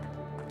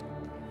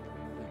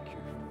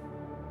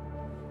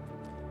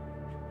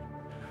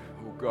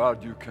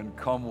God, you can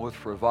come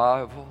with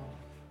revival.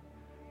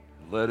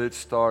 Let it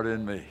start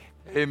in me.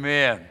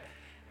 Amen.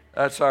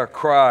 That's our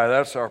cry.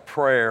 That's our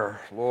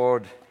prayer,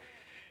 Lord.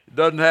 It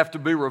doesn't have to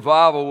be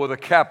revival with a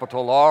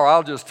capital R.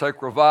 I'll just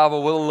take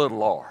revival with a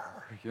little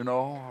r.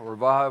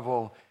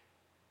 Revival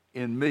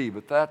in me.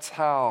 But that's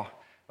how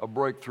a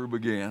breakthrough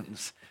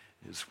begins,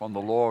 is when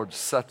the Lord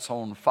sets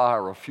on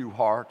fire a few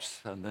hearts,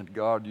 and then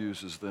God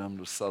uses them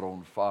to set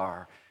on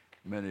fire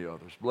many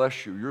others.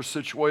 Bless you. You're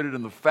situated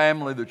in the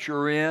family that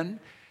you're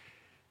in.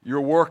 You're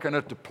working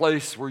at the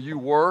place where you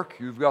work.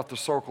 You've got the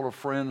circle of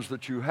friends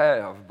that you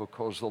have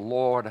because the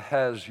Lord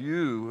has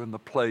you in the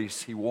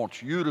place He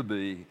wants you to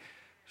be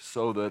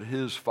so that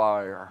His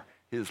fire,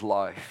 His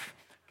life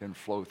can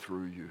flow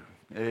through you.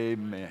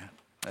 Amen.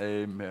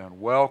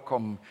 Amen.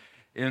 Welcome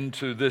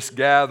into this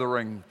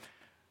gathering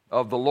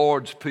of the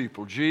Lord's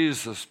people,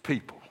 Jesus'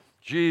 people.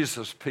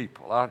 Jesus'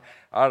 people.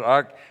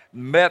 I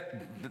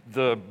met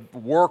the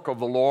work of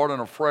the Lord in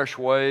a fresh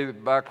way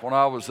back when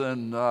I was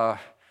in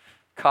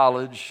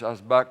college. I was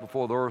back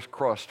before the earth's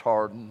crust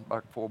hardened,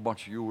 back before a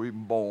bunch of you were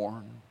even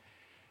born.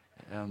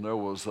 And there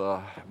was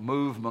a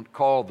movement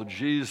called the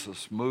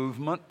Jesus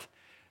Movement,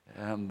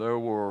 and there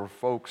were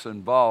folks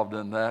involved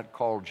in that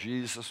called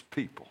Jesus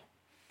People.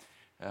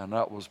 And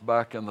that was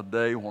back in the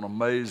day when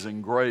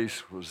Amazing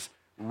Grace was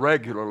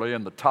regularly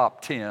in the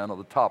top 10 or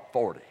the top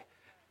 40.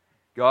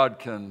 God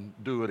can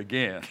do it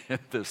again in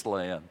this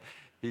land.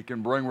 He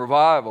can bring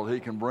revival. He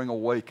can bring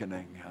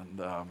awakening.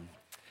 And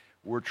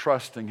we're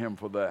trusting Him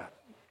for that.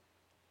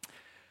 I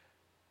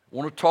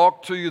want to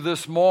talk to you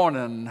this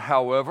morning,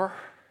 however,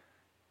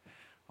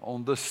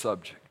 on this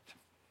subject.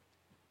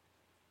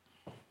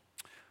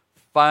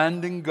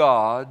 Finding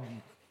God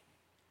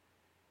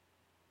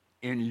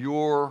in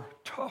your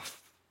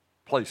tough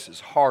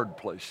places, hard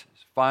places.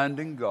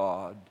 Finding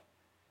God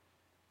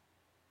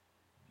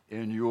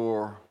in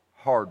your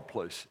hard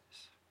places.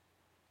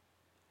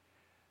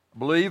 I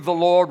believe the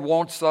Lord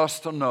wants us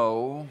to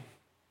know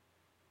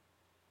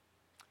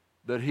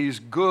that He's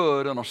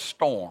good in a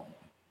storm.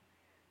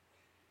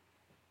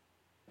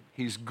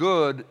 He's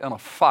good in a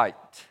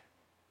fight.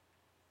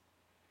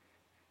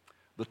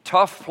 The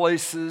tough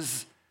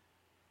places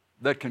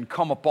that can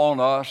come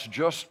upon us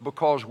just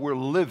because we're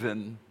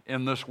living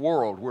in this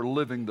world, we're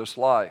living this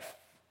life,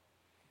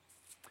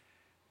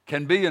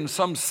 can be in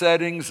some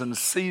settings and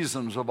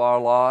seasons of our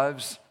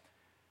lives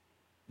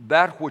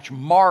that which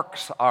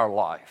marks our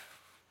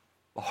life,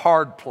 the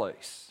hard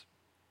place.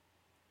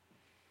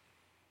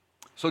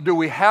 So do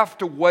we have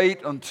to wait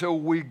until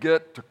we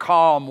get to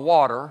calm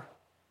water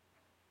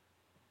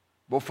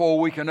before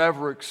we can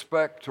ever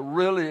expect to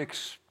really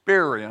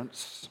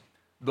experience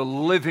the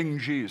living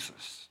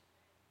Jesus?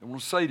 I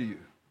want to say to you,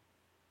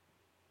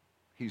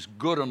 He's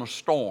good in a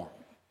storm.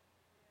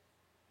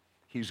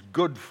 He's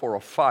good for a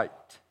fight.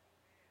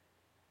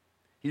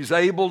 He's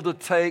able to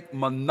take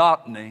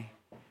monotony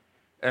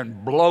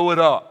and blow it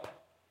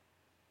up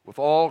with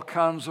all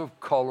kinds of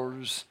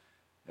colors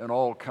and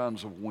all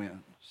kinds of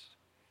winds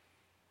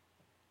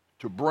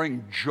to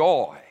bring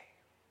joy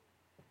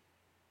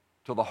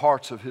to the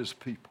hearts of His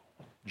people.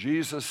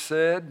 Jesus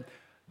said,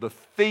 the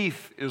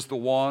thief is the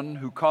one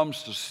who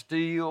comes to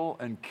steal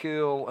and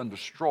kill and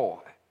destroy.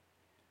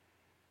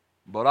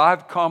 But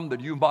I've come that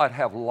you might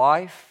have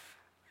life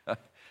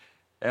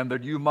and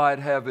that you might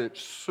have it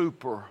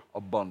super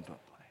abundantly.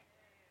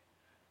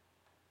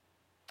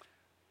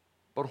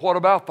 But what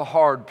about the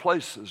hard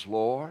places,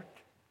 Lord?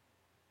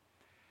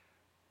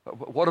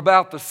 What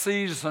about the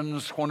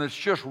seasons when it's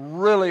just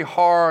really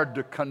hard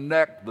to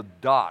connect the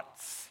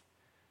dots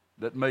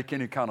that make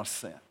any kind of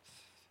sense?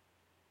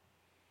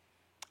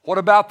 What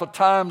about the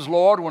times,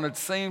 Lord, when it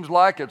seems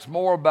like it's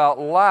more about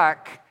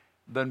lack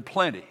than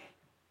plenty?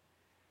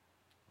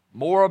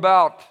 More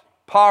about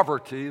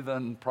poverty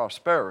than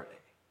prosperity?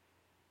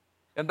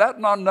 And that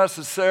not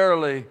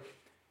necessarily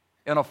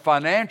in a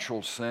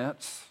financial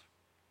sense,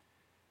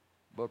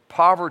 but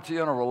poverty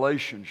in a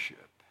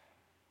relationship,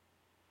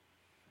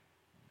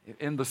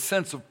 in the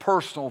sense of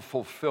personal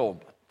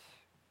fulfillment.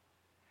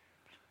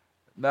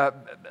 Now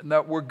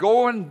we're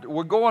going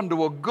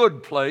to a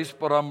good place,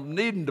 but I'm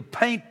needing to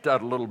paint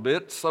that a little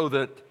bit so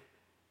that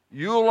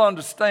you'll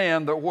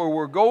understand that where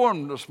we're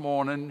going this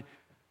morning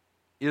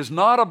is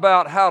not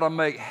about how to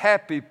make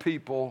happy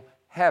people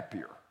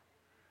happier,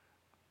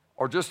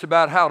 or just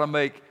about how to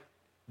make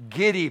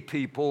giddy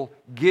people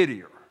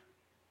giddier.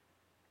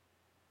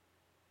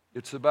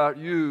 It's about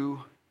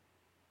you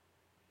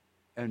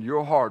and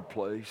your hard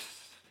place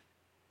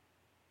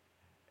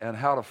and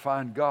how to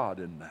find God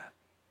in that.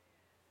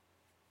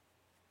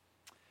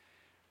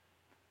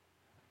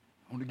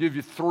 I want to give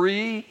you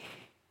 3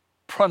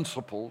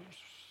 principles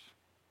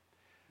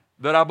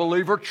that I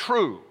believe are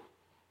true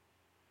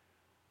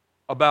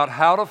about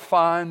how to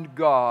find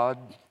God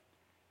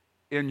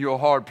in your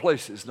hard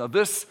places. Now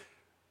this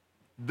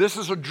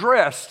is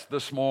addressed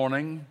this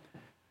morning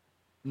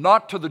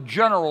not to the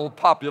general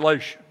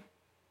population,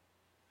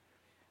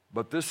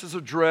 but this is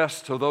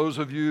addressed to those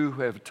of you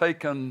who have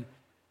taken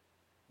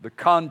the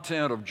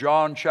content of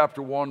John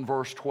chapter 1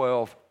 verse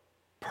 12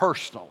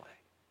 personally.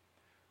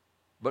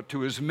 but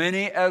to as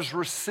many as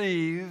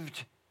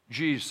received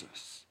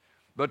Jesus,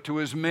 but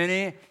to as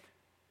many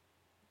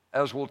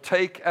as will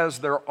take as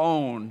their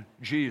own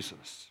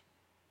Jesus.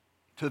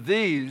 To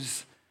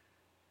these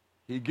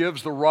he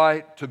gives the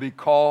right to be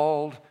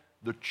called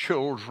the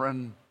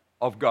children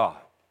of God,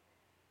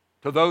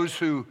 to those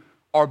who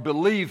are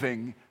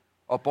believing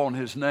upon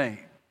his name.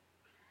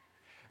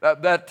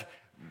 That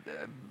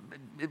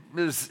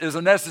is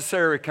a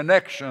necessary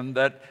connection,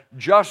 that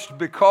just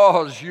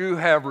because you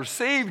have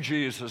received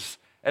Jesus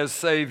as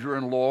Savior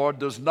and Lord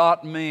does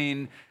not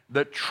mean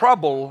that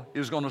trouble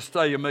is going to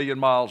stay a million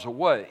miles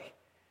away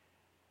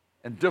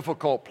and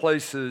difficult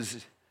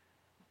places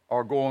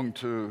are going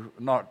to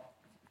not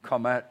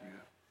come at you.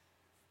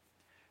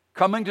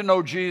 Coming to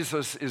know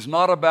Jesus is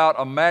not about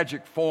a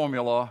magic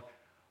formula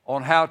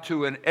on how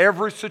to, in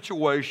every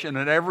situation,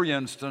 in every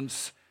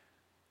instance,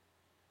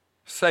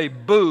 say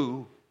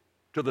boo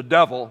to the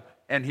devil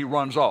and he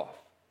runs off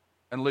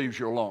and leaves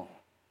you alone.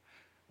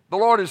 The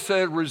Lord has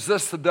said,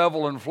 resist the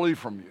devil and flee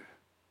from you.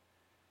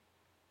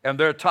 And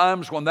there are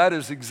times when that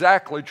is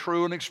exactly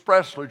true and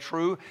expressly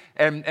true,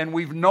 and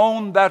we've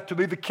known that to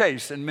be the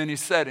case in many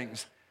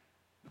settings.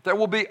 But there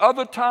will be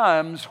other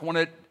times when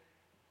it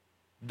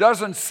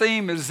doesn't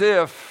seem as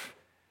if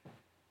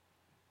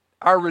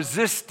our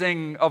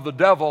resisting of the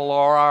devil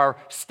or our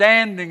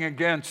standing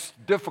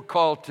against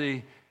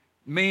difficulty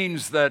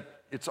means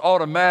that it's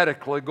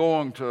automatically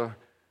going to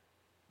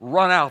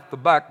run out the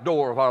back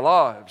door of our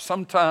lives.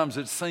 Sometimes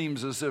it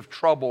seems as if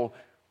trouble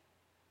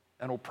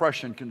and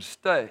oppression can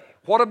stay.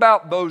 What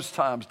about those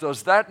times?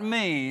 Does that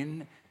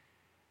mean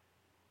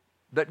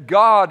that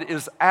God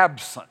is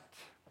absent?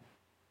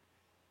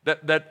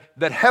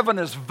 That heaven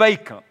is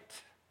vacant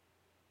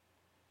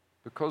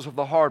because of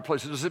the hard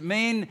places? Does it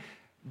mean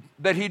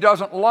that he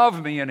doesn't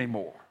love me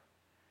anymore?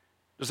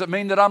 Does it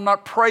mean that I'm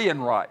not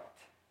praying right?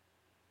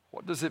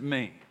 What does it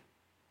mean?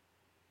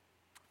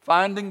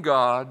 Finding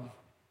God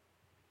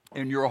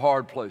in your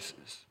hard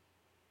places.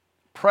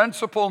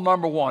 Principle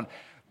number one,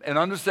 and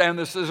understand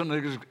this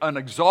isn't an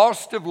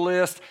exhaustive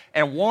list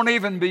and won't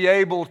even be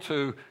able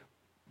to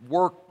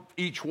work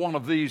each one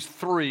of these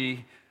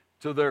three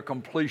to their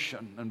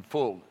completion and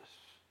fullness.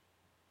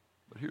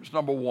 But here's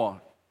number one.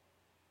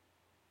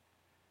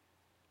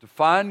 To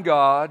find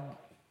God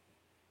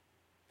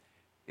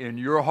in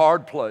your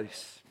hard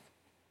place,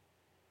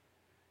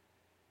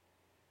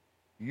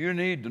 you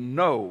need to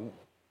know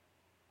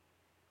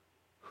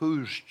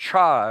whose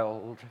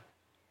child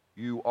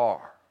you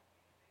are.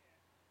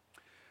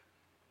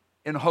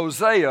 In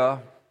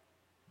Hosea,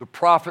 the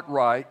prophet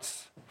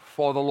writes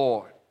for the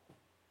Lord,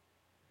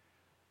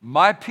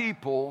 my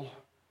people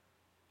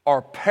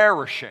are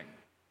perishing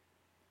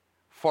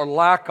for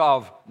lack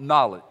of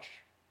knowledge.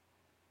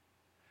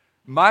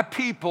 My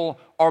people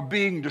are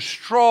being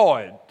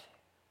destroyed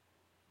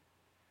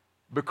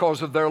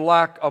because of their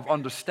lack of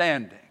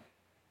understanding.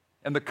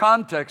 And the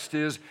context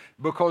is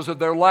because of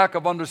their lack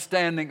of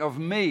understanding of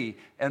me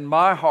and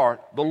my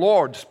heart, the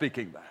Lord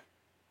speaking that.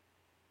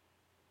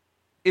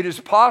 It is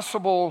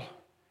possible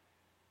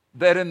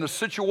that in the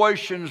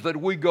situations that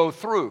we go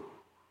through,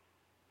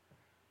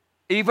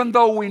 even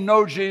though we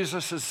know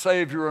Jesus as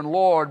Savior and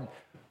Lord,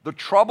 the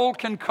trouble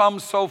can come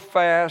so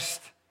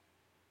fast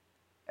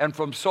and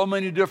from so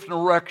many different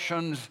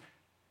directions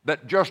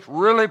that just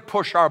really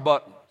push our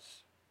buttons,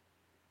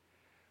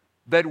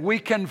 that we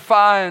can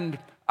find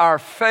our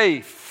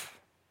faith,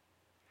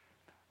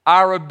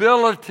 our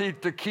ability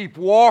to keep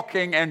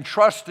walking and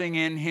trusting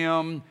in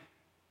Him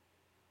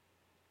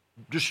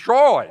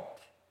destroyed.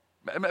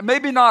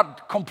 Maybe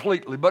not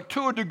completely, but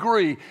to a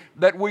degree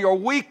that we are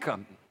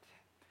weakened,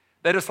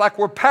 that it's like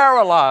we're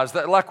paralyzed,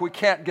 that like we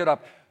can't get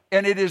up.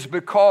 And it is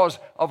because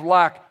of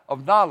lack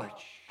of knowledge.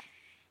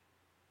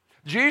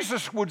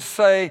 Jesus would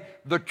say,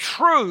 the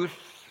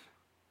truth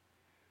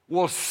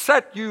will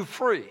set you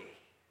free.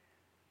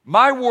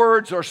 My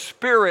words are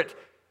spirit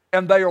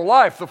and they are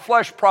life. The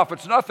flesh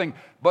profits nothing,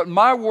 but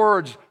my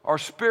words are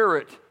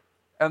spirit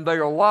and they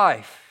are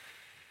life.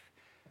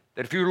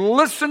 That if you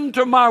listen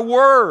to my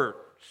words,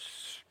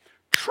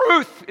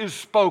 truth is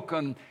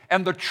spoken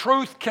and the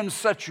truth can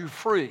set you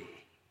free.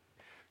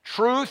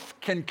 Truth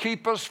can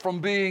keep us from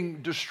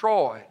being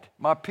destroyed.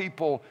 My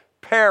people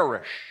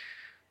perish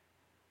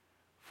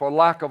for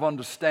lack of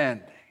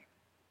understanding.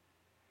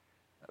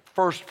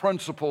 First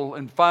principle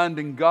in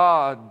finding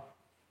God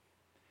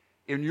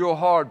in your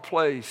hard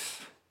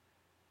place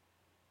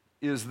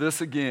is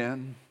this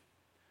again: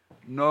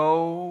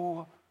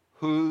 know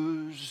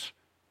whose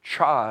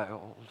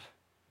child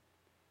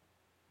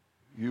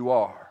you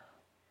are.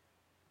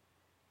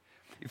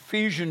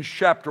 Ephesians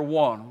chapter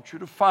 1. I want you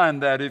to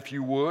find that if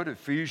you would.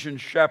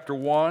 Ephesians chapter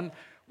 1,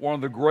 one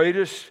of the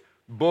greatest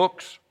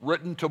books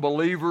written to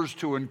believers,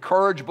 to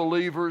encourage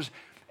believers,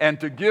 and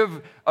to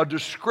give a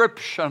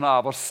description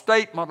of, a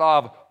statement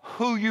of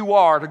who you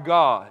are to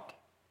God.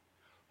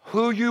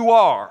 Who you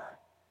are.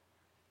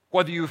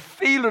 Whether you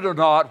feel it or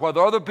not,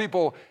 whether other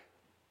people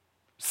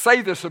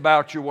say this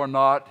about you or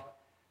not,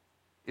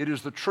 it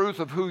is the truth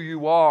of who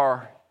you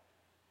are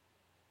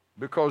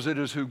because it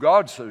is who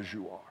God says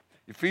you are.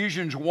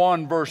 Ephesians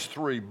 1, verse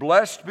 3,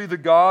 "Blessed be the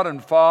God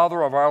and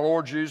Father of our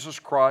Lord Jesus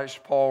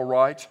Christ," Paul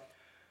writes,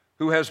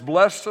 "who has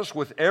blessed us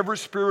with every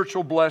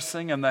spiritual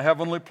blessing in the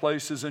heavenly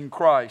places in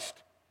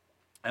Christ."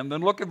 And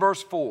then look at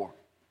verse 4.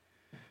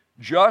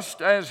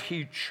 "Just as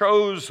He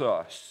chose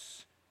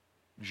us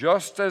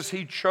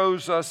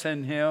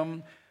in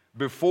Him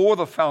before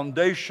the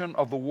foundation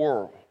of the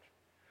world,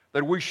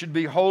 that we should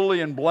be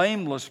holy and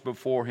blameless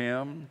before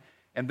Him."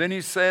 And then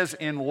he says,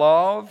 "In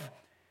love,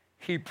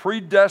 He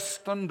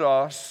predestined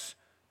us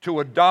to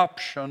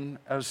adoption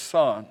as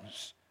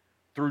sons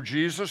through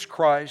Jesus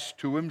Christ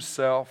to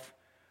Himself,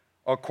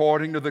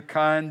 according to the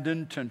kind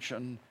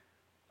intention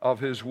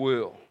of His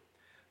will."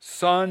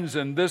 Sons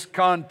in this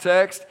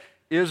context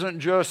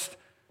isn't just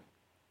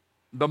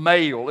the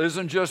male,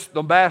 isn't just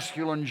the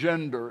masculine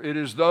gender. It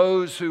is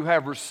those who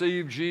have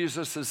received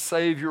Jesus as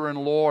Savior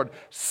and Lord.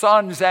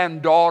 Sons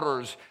and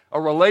daughters, a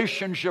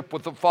relationship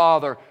with the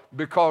Father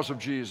because of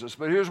Jesus.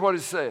 But here's what it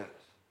says.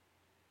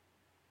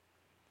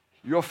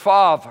 Your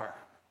Father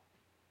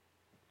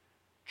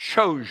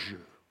chose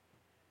you.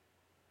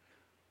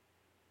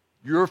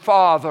 Your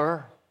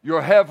Father,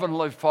 your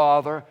Heavenly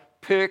Father,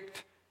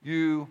 picked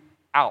you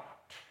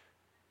out.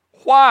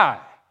 Why?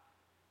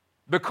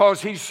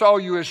 Because He saw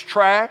you as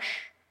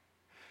trash?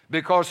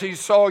 Because He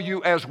saw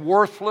you as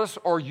worthless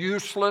or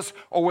useless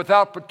or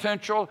without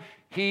potential?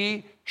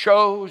 He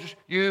chose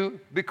you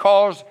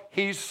because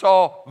He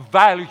saw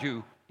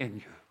value in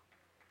you.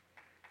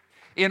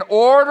 In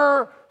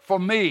order for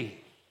me,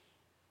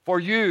 for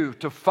you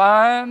to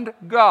find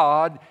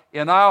God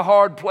in our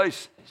hard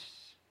places,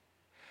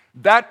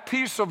 that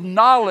piece of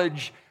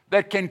knowledge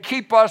that can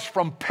keep us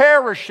from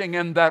perishing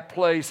in that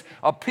place,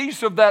 a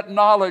piece of that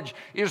knowledge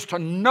is to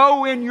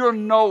know in your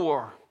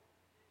knower,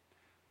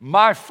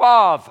 my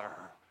Father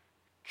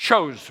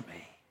chose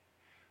me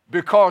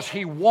because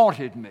He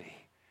wanted me,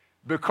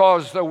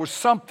 because there was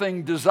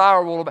something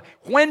desirable about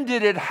it. When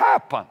did it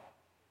happen?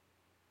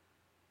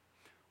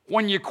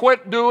 When you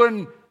quit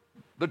doing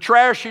the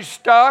trashy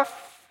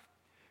stuff?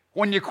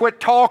 When you quit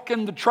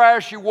talking the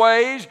trashy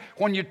ways?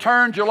 When you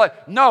turned your life?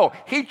 No,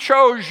 He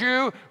chose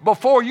you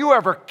before you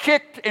ever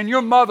kicked in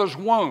your mother's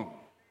womb.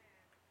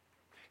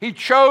 He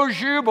chose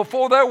you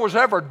before there was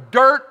ever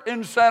dirt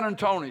in San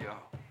Antonio.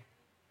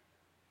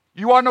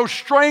 You are no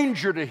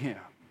stranger to Him.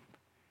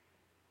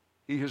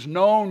 He has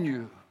known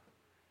you.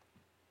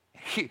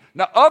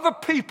 Now, other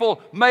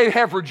people may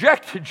have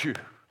rejected you.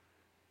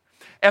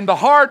 And the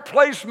hard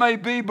place may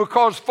be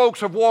because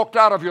folks have walked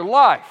out of your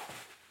life.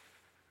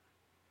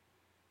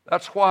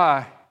 That's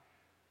why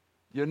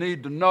you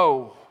need to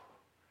know,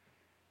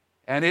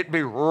 and it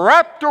be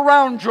wrapped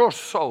around your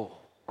soul.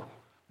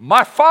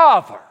 My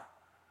Father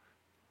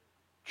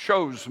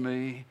chose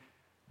me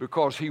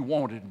because He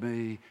wanted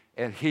me,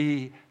 and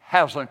He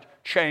hasn't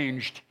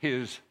changed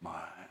His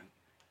mind.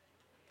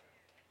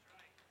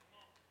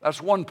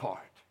 That's one part,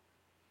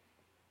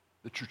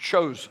 that you're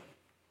chosen.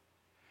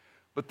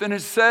 But then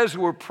it says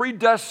we're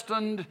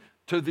predestined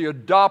to the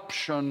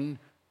adoption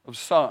of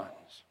sons.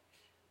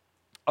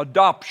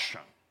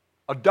 Adoption.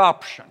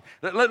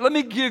 Let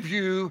me give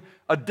you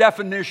a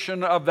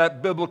definition of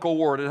that biblical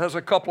word. It has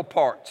a couple of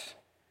parts.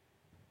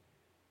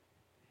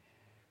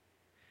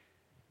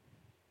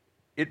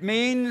 It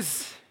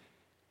means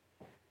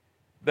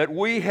that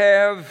we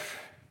have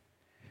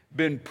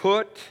been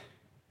put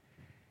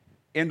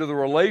into the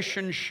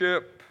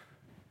relationship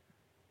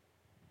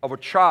of a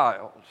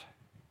child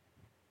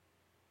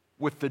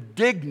with the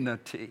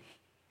dignity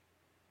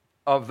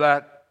of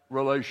that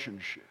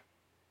relationship.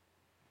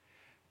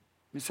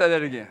 Let me say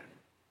that again.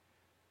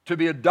 To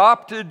be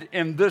adopted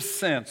in this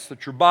sense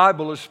that your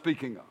Bible is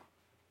speaking of,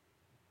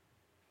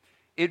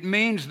 it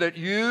means that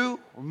you,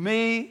 or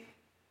me,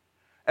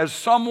 as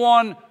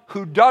someone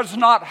who does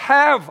not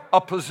have a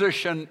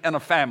position in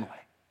a family,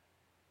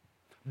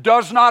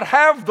 does not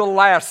have the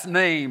last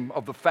name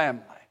of the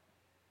family,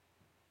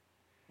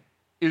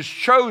 is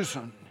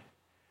chosen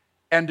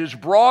and is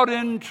brought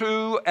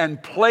into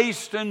and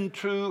placed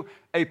into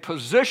a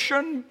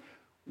position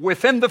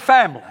within the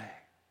family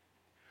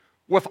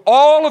with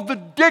all of the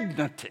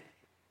dignity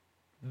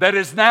that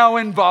is now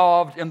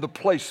involved in the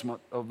placement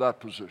of that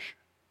position.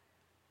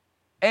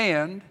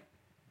 And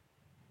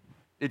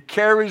it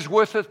carries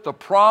with it the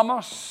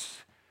promise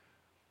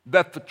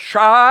that the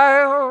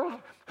child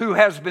who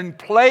has been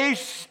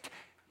placed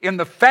in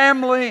the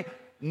family,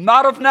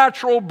 not of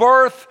natural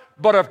birth,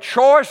 but of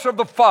choice of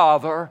the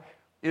Father,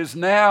 is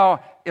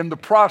now in the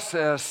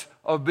process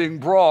of being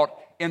brought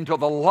into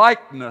the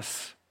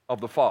likeness of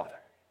the Father.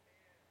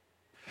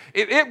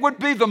 It would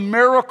be the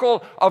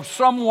miracle of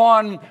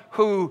someone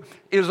who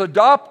is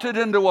adopted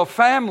into a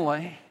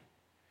family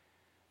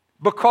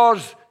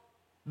because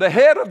the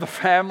head of the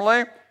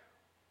family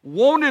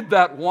wanted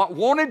that one,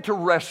 wanted to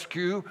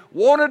rescue,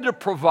 wanted to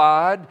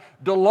provide,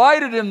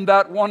 delighted in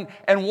that one,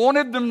 and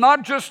wanted them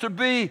not just to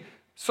be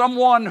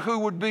someone who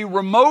would be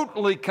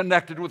remotely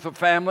connected with the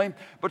family,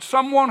 but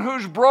someone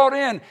who's brought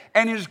in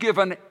and is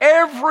given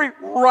every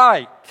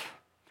right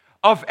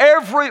of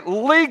every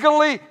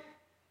legally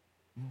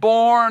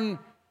born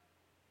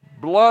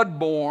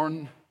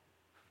blood-born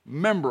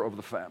member of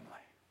the family.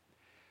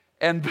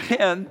 And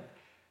then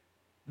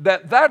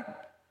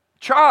that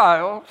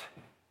child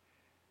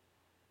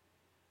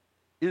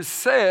is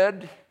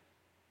said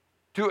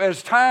to,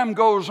 as time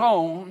goes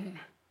on,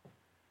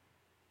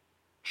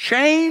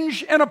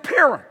 change in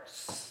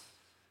appearance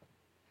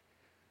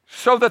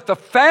so that the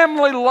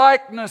family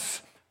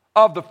likeness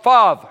of the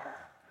father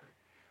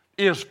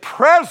is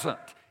present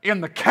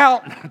in the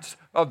countenance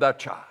of that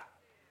child,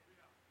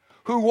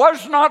 who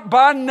was not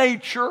by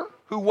nature,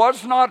 who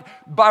was not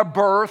by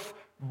birth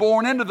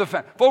born into the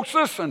family. Folks,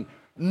 listen,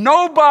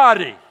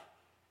 nobody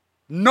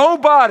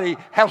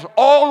has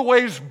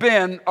always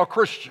been a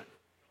Christian.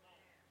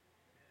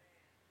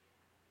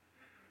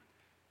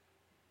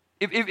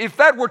 If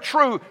that were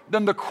true,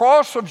 then the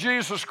cross of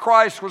Jesus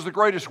Christ was the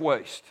greatest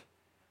waste,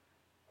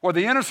 where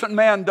the innocent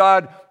man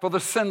died for the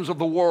sins of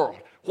the world.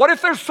 What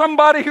if there's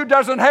somebody who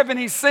doesn't have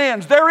any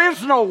sins? There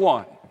is no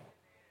one.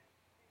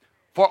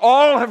 For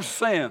all have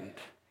sinned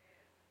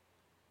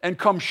and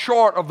come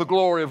short of the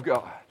glory of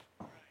God.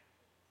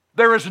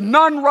 There is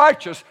none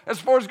righteous as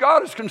far as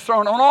God is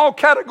concerned. On all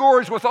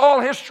categories, with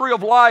all history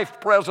of life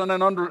present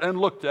and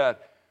looked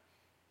at,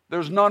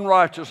 there's none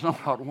righteous, no,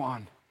 not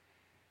one.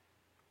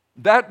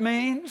 That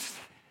means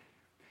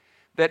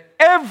that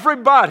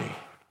everybody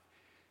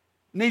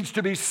needs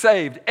to be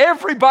saved.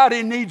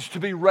 Everybody needs to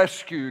be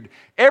rescued.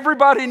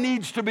 Everybody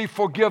needs to be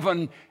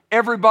forgiven.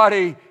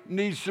 Everybody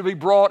needs to be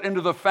brought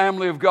into the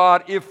family of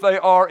God if they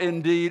are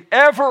indeed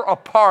ever a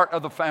part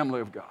of the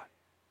family of God.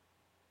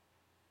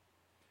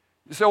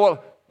 You say,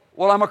 well,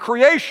 I'm a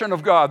creation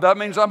of God. That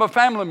means I'm a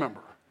family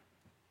member.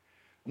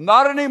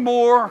 Not any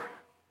more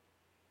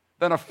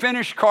than a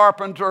finished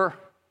carpenter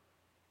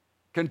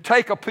can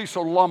take a piece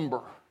of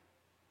lumber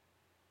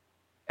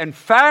and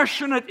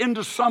fashion it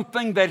into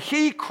something that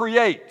he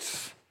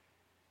creates,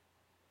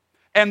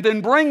 and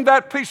then bring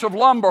that piece of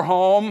lumber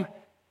home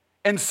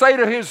and say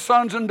to his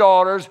sons and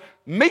daughters,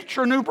 meet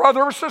your new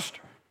brother or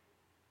sister.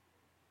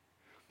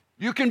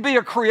 You can be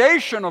a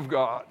creation of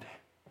God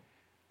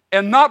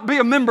and not be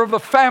a member of the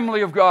family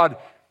of God.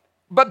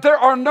 But there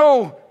are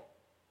no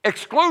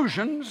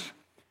exclusions,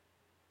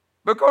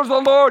 because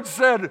the Lord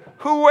said,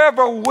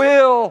 whoever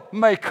will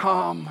may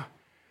come.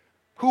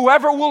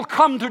 Whoever will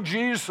come to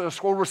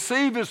Jesus will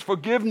receive his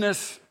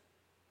forgiveness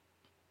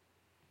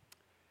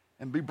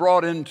and be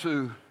brought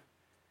into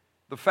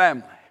the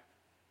family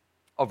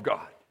of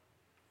God.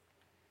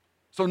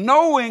 So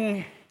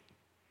knowing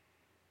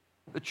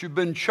that you've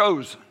been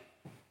chosen,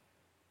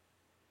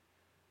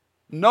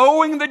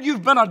 knowing that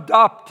you've been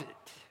adopted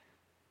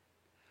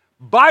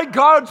by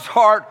God's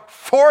heart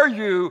for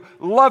you,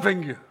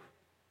 loving you,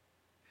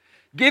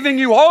 giving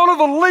you all of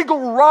the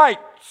legal rights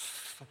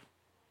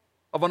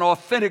of an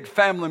authentic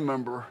family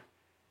member,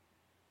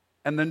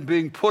 and then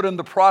being put in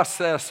the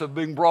process of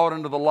being brought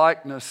into the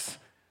likeness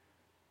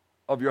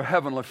of your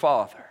heavenly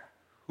Father,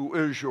 who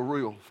is your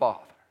real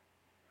Father.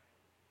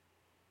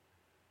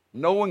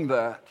 Knowing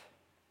that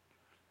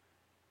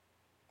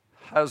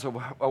has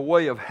a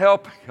way of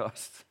helping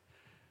us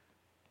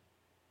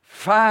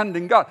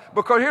finding God.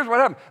 Because here's what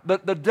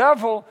happened. The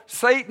devil,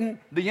 Satan,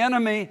 the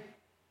enemy,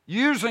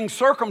 using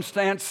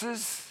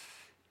circumstances,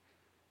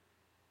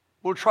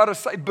 will try to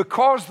say,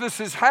 because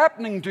this is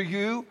happening to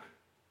you,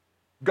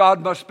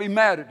 God must be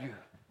mad at you.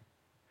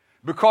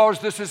 Because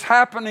this is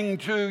happening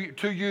to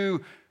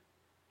you,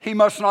 he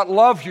must not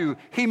love you.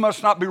 He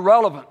must not be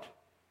relevant.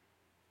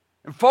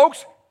 And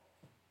folks,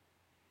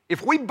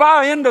 if we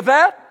buy into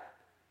that,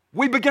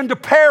 we begin to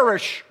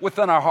perish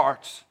within our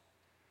hearts.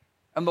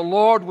 And the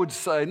Lord would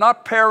say,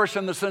 not perish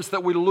in the sense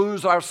that we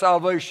lose our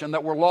salvation,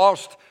 that we're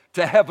lost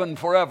to heaven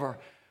forever,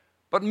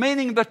 but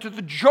meaning that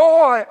the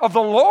joy of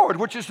the Lord,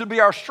 which is to be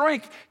our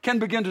strength, can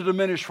begin to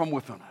diminish from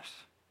within us.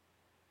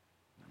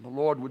 And the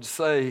Lord would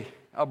say,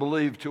 I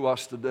believe, to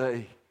us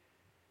today,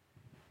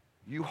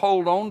 you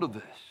hold on to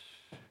this.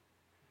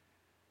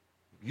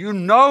 You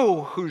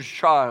know whose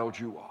child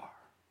you are.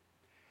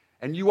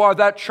 And you are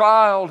that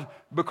child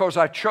because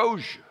I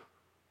chose you.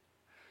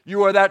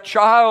 You are that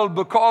child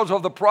because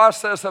of the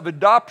process of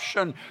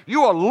adoption.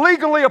 You are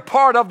legally a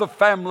part of the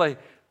family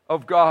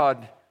of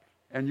God.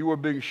 And you are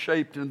being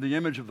shaped in the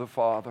image of the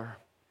Father.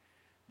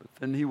 But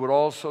then he would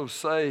also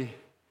say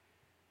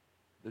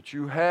that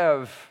you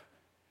have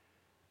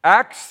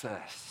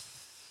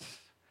access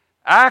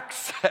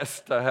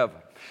to heaven.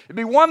 It'd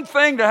be one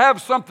thing to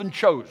have something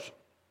chosen.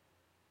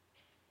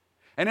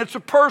 And it's a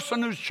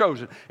person who's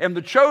chosen. And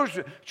the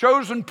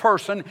chosen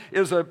person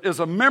is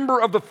a member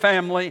of the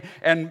family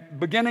and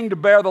beginning to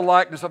bear the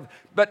likeness of.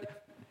 But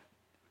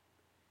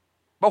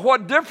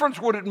what difference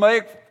would it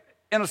make,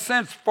 in a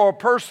sense, for a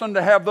person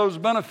to have those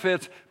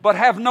benefits but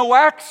have no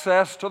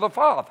access to the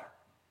Father?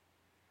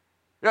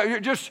 You're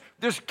just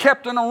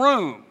kept in a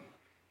room,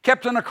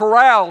 kept in a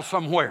corral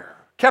somewhere,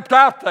 kept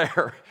out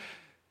there.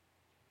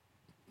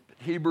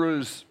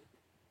 Hebrews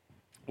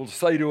will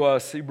say to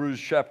us, Hebrews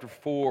chapter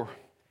 4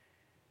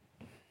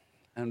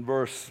 and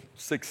verse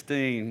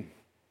 16,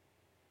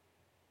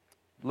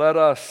 let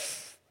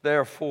us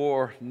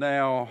therefore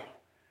now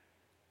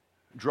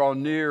draw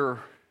near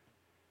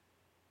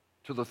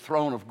to the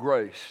throne of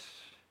grace,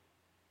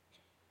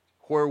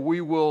 where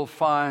we will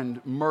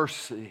find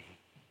mercy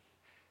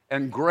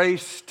and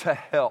grace to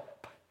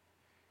help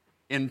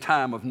in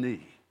time of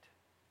need.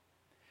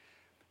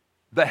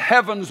 The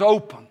heavens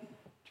opened,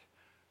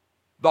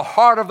 the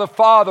heart of the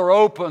Father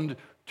opened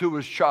to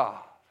His child,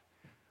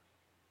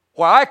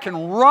 where I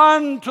can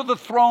run to the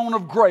throne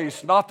of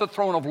grace, not the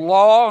throne of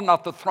law,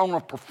 not the throne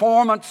of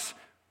performance,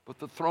 but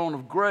the throne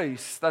of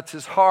grace. That's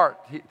His heart.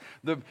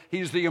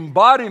 He's the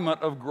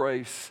embodiment of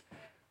grace,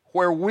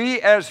 where we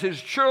as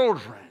His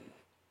children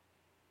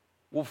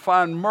will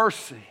find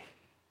mercy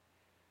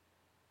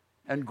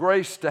and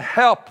grace to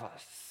help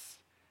us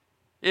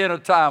in a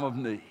time of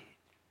need.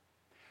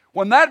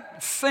 When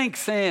that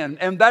sinks in,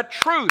 and that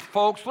truth,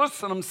 folks,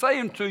 listen, I'm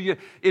saying to you,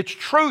 it's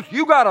truth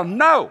you got to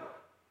know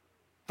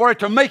for it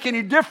to make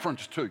any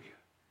difference to you.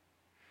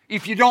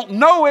 If you don't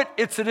know it,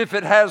 it's as if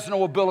it has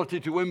no ability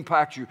to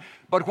impact you.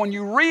 But when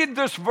you read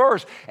this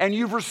verse and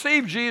you've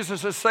received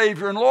Jesus as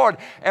Savior and Lord,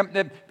 and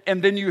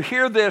then you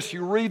hear this,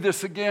 you read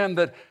this again,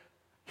 that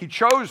He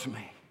chose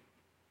me.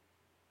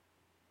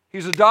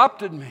 He's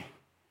adopted me.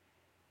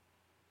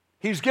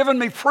 He's given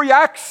me free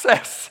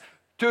access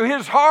to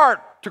His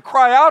heart, to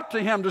cry out to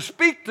Him, to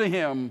speak to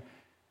Him,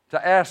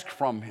 to ask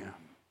from Him.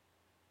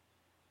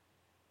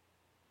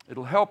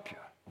 It'll help you.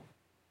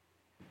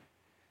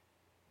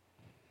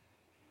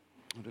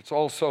 And it's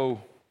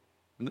also,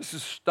 and this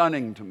is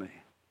stunning to me,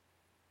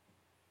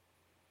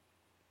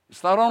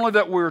 it's not only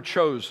that we're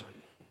chosen,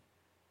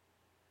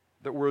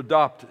 that we're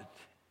adopted,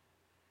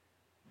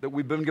 that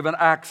we've been given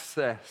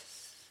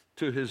access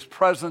to His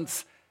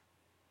presence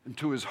and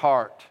to His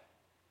heart,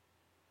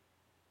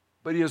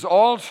 but He has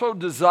also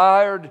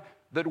desired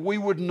that we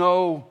would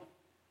know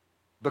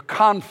the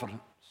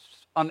confidence,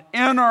 an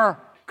inner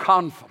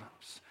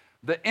confidence,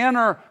 the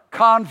inner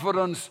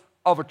confidence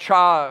of a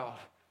child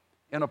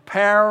in a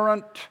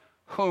parent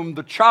whom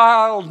the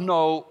child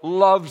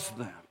loves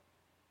them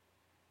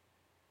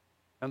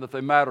and that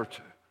they matter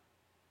to.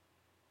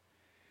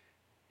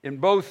 In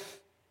both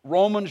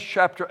Romans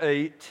chapter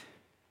 8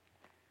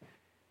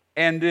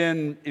 and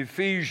in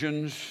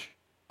Galatians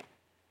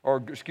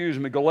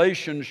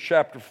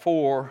chapter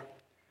 4,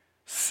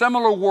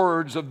 similar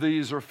words of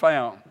these are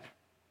found.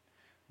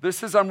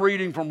 This is, I'm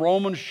reading from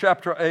Romans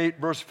chapter 8,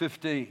 verse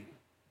 15.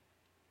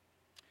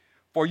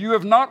 For you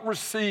have not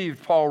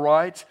received, Paul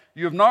writes,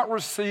 you have not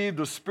received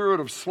the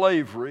spirit of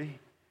slavery,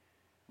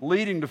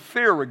 leading to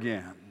fear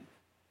again,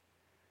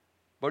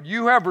 but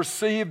you have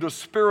received a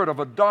spirit of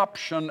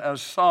adoption as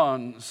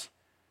sons,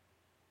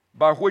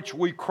 by which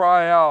we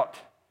cry out,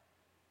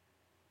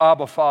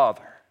 Abba,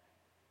 Father.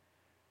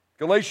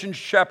 Galatians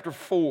chapter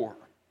 4.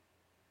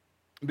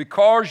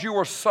 Because you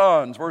are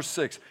sons, verse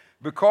 6,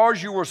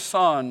 because you are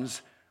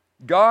sons,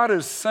 God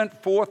has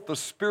sent forth the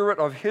Spirit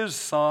of His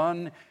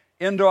Son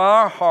into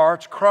our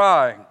hearts,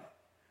 crying,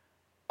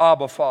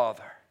 Abba,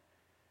 Father.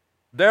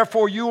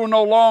 Therefore you are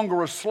no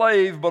longer a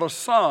slave, but a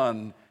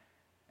son,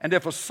 and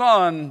if a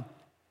son,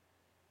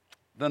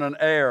 then an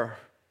heir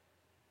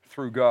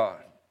through God.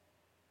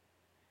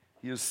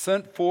 He has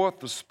sent forth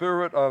the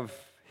Spirit of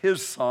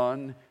His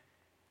Son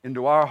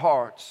into our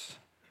hearts,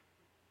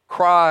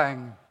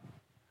 crying,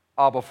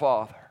 Abba,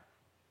 Father.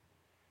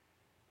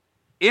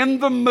 In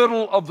the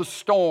middle of the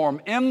storm,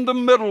 in the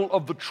middle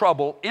of the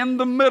trouble, in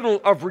the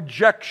middle of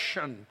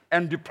rejection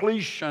and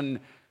depletion,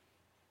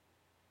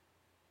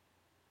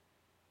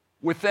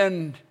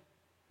 within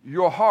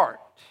your heart,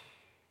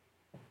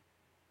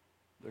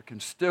 there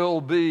can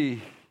still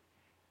be,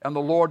 and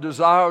the Lord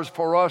desires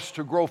for us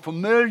to grow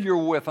familiar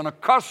with and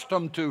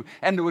accustomed to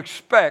and to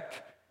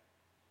expect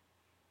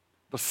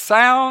the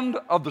sound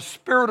of the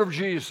Spirit of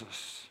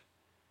Jesus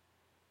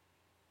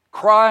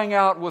crying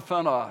out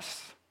within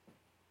us,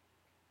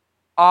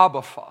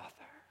 Abba, Father.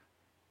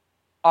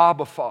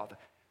 Abba, Father.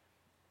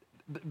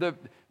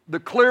 The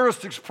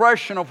clearest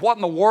expression of what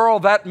in the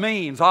world that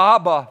means,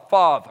 Abba,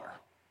 Father.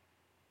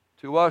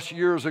 To us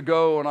years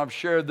ago, and I've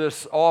shared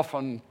this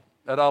often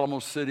at Alamo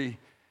City,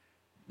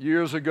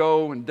 years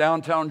ago in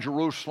downtown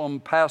Jerusalem,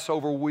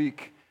 Passover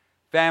week,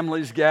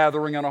 families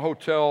gathering in a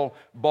hotel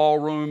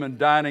ballroom and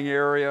dining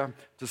area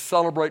to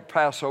celebrate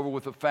Passover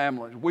with the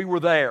families. We were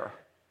there.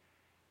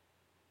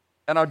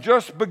 And I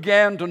just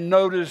began to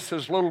notice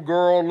this little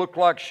girl, looked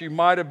like she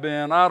might have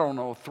been,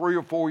 3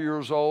 or 4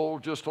 years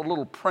old, just a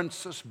little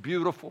princess,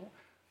 beautiful,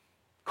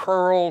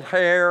 curled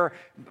hair,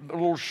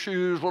 little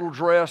shoes, little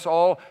dress,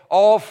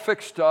 all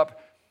fixed up.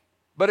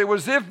 But it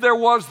was as if there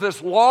was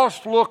this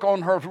lost look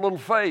on her little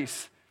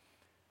face.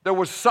 There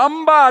was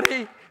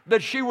somebody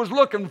that she was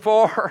looking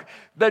for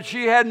that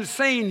she hadn't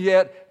seen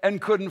yet and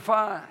couldn't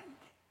find.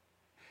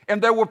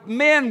 And there were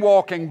men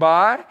walking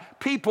by,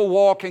 people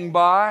walking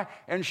by,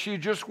 and she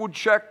just would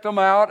check them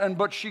out,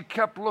 but she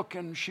kept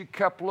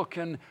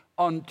looking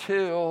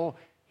until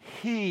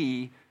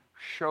he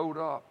showed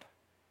up.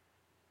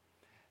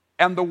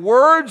 And the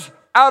words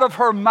out of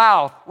her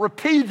mouth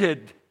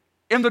repeated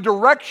in the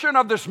direction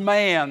of this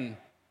man,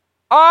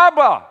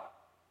 Abba,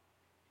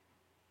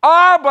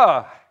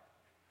 Abba.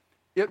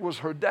 It was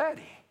her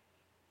daddy.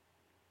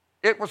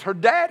 It was her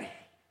daddy.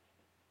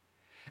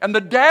 And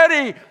the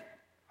daddy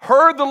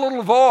heard the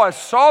little voice,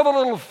 saw the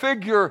little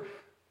figure,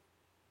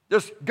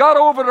 just got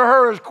over to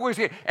her as quick as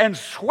he could, and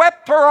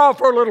swept her off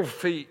her little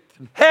feet,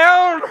 and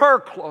held her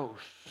close.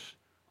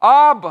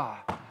 Abba,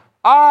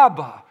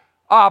 Abba,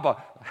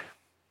 Abba.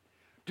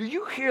 Do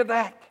you hear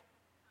that?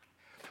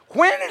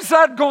 When is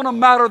that going to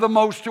matter the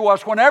most to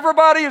us? When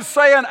everybody is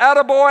saying,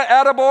 attaboy,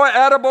 attaboy,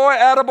 attaboy,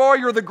 attaboy,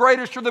 you're the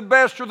greatest, you're the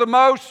best, you're the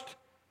most?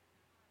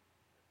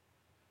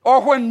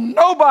 Or when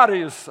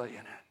nobody is saying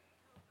it?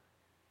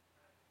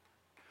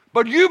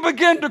 But you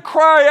begin to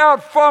cry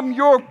out from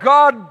your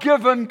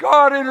God-given,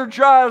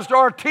 God-energized,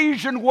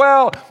 artesian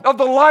well of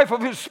the life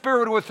of His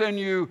Spirit within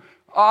you.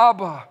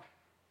 Abba,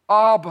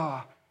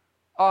 Abba,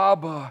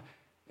 Abba.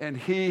 And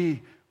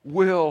He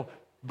will,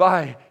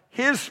 by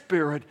His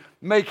Spirit,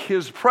 make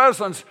His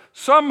presence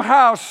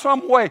somehow,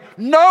 some way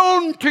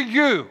known to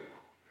you.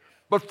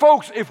 But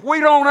folks, if we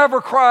don't ever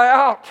cry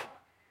out,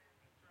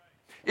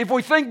 if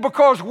we think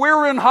because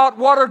we're in hot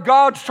water,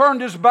 God's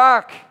turned His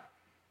back,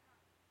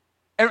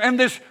 and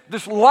this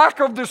lack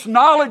of this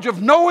knowledge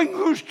of knowing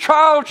whose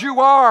child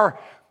you are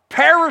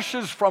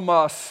perishes from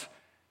us,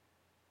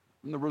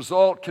 and the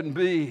result can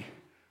be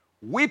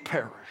we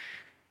perish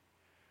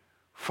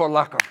for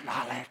lack of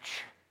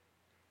knowledge.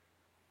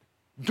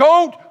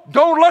 Don't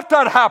let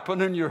that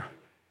happen in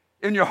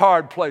your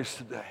hard place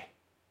today.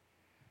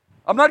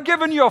 I'm not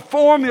giving you a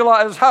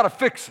formula as how to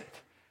fix it,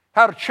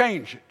 how to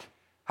change it,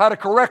 how to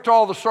correct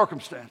all the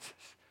circumstances.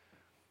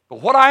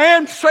 But what I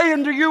am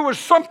saying to you is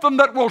something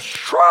that will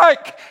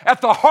strike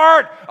at the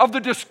heart of the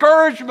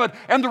discouragement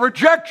and the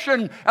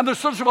rejection and the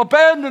sense of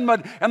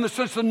abandonment and the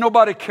sense that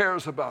nobody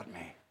cares about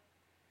me.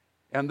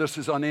 And this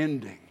is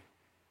unending,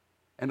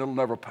 and it'll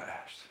never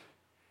pass.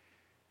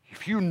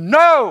 If you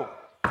know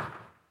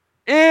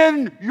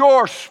in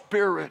your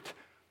spirit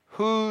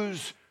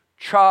whose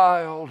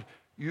child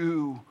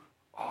you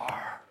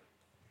are,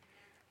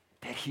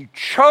 that He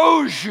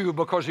chose you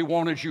because He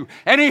wanted you,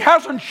 and He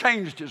hasn't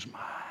changed His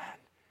mind.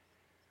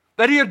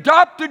 That He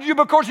adopted you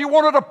because He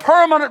wanted a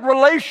permanent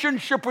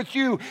relationship with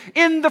you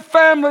in the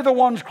family, the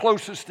ones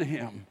closest to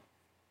Him.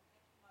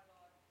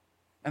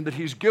 And that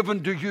He's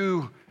given to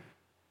you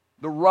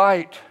the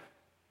right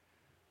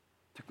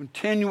to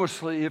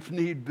continuously, if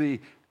need be,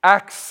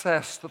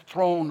 access the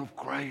throne of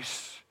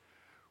grace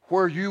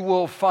where you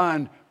will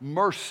find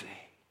mercy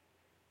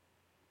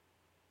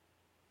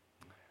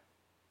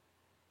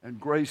and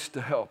grace to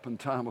help in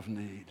time of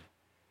need.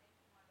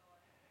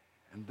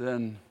 And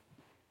then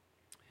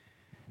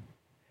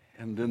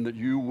that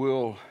you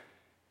will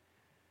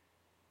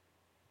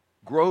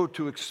grow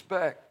to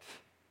expect,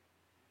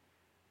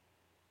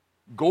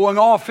 going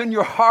off in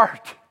your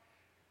heart,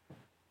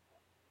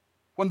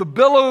 when the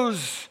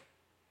billows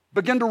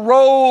begin to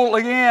roll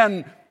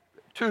again,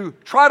 to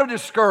try to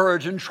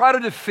discourage and try to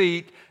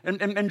defeat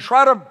and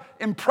try to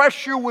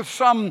impress you with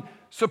some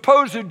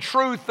supposed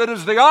truth that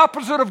is the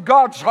opposite of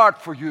God's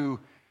heart for you.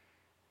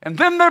 And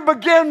then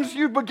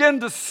you begin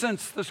to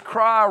sense this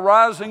cry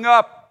rising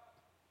up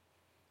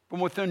from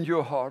within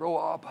your heart.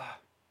 Oh, Abba,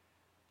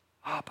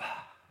 Abba,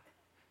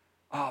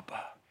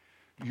 Abba.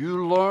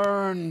 You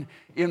learn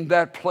in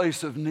that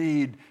place of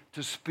need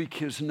to speak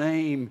His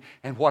name.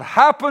 And what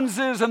happens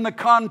is, in the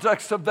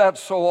context of that,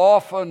 so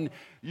often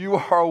you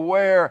are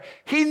aware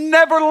He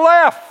never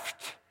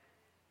left.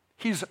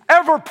 He's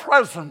ever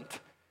present.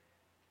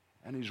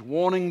 And He's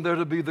wanting there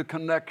to be the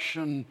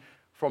connection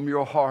from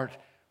your heart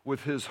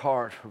with His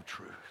heart of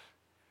truth.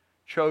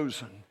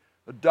 Chosen,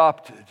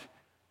 adopted,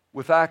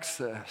 with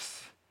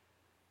access,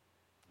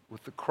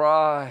 with the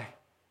cry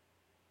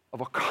of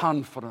a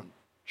confident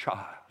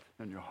child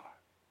in your heart.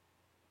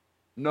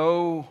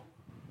 Know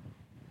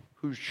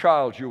whose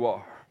child you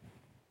are.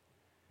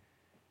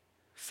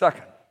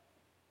 Second,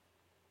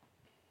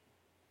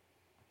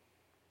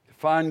 to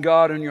find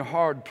God in your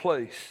hard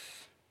place,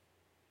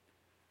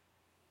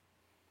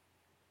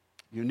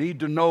 you need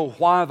to know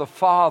why the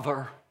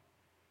Father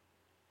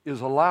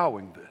is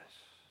allowing this.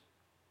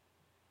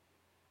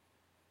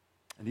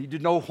 And you need to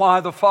know why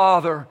the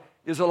Father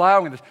is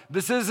allowing this.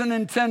 This isn't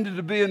intended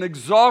to be an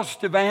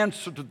exhaustive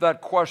answer to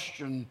that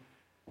question,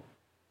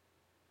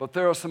 but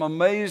there are some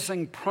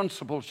amazing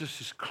principles, just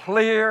as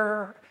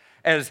clear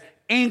as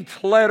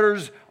inked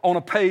letters on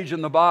a page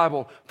in the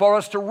Bible, for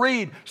us to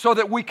read so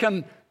that we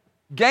can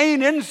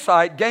gain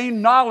insight,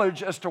 gain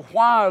knowledge as to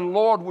why,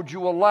 Lord, would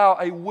you allow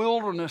a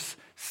wilderness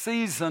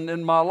season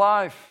in my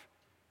life?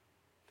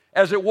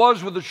 As it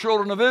was with the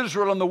children of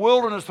Israel in the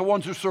wilderness, the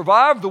ones who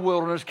survived the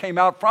wilderness came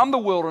out from the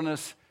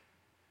wilderness.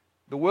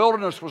 The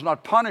wilderness was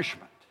not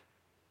punishment.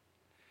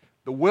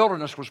 The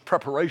wilderness was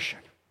preparation.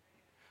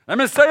 Let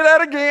me say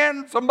that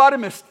again. Somebody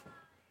missed it.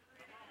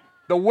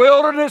 The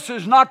wilderness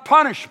is not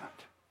punishment.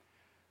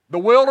 The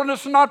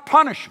wilderness is not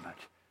punishment.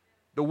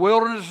 The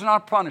wilderness is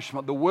not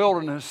punishment. The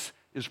wilderness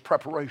is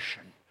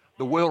preparation.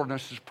 The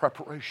wilderness is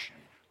preparation.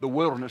 The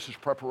wilderness is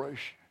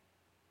preparation.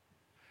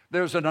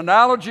 There's an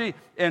analogy,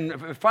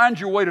 and find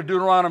your way to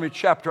Deuteronomy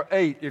chapter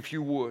 8, if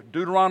you would.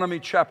 Deuteronomy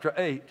chapter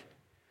 8.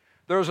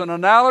 There's an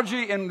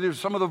analogy in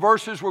some of the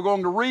verses we're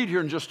going to read here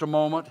in just a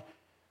moment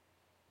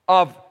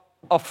of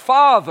a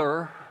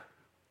father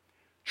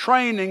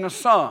training a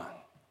son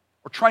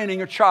or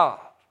training a child.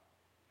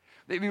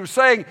 He was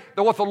saying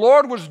that what the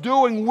Lord was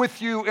doing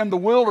with you in the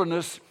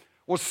wilderness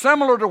was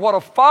similar to what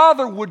a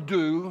father would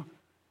do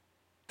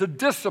to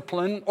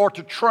discipline or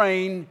to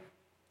train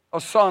a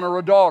son or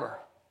a daughter.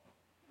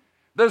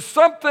 There's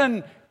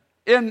something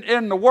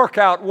in the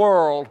workout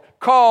world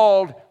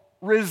called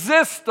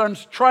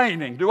resistance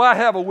training. Do I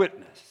have a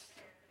witness?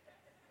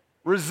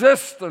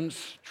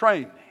 Resistance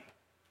training.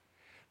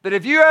 That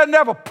if you had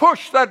never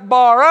pushed that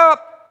bar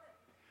up,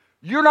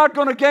 you're not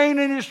going to gain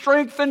any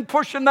strength in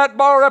pushing that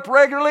bar up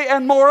regularly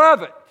and more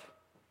of it.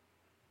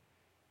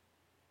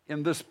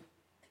 In this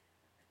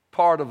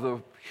part of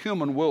the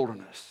human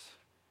wilderness,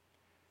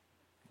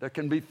 there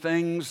can be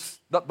things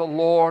that the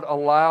Lord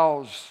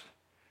allows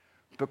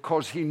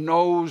because He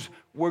knows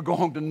we're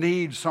going to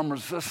need some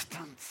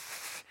resistance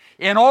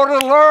in order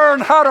to learn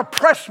how to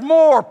press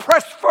more,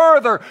 press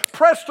further,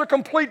 press to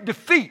complete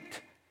defeat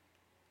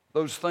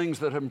those things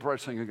that have been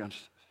pressing against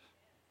us.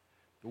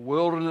 The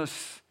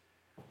wilderness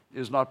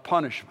is not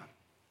punishment,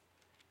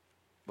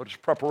 but it's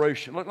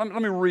preparation. Let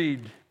me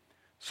read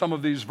some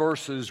of these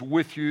verses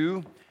with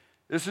you.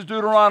 This is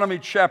Deuteronomy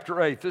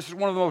chapter 8. This is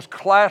one of the most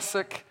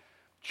classic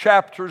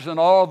chapters in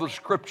all of the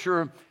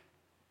Scripture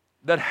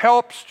that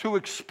helps to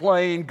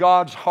explain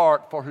God's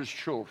heart for His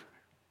children.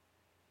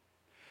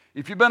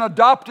 If you've been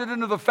adopted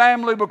into the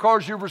family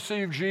because you've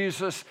received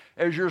Jesus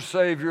as your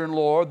Savior and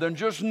Lord, then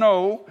just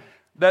know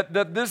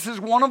that this is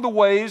one of the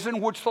ways in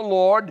which the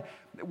Lord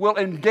will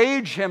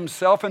engage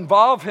Himself,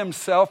 involve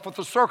Himself with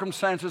the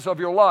circumstances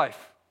of your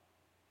life.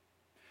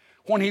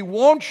 When He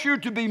wants you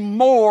to be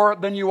more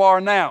than you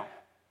are now.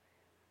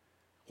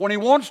 When He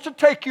wants to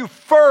take you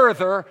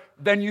further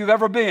than you've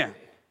ever been.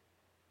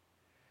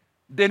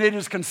 Then it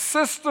is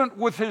consistent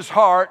with His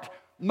heart,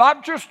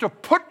 not just to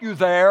put you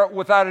there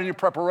without any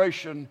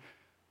preparation,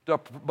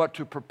 but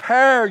to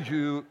prepare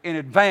you in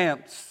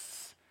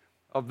advance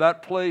of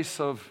that place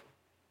of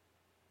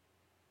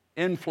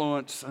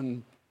influence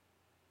and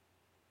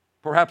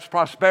perhaps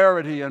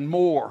prosperity and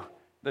more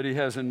that He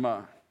has in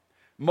mind.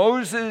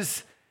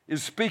 Moses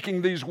is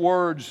speaking these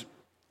words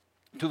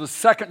to the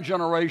second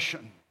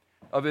generation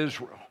of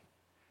Israel.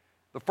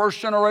 The first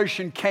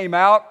generation came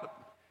out,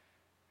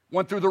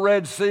 went through the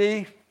Red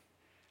Sea.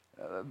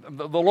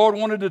 The Lord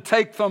wanted to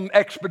take them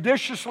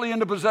expeditiously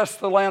and to possess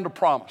the land of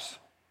promise.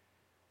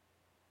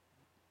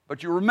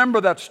 But you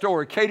remember that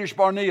story, Kadesh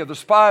Barnea. The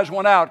spies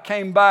went out,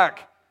 came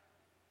back.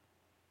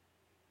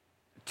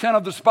 10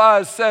 of the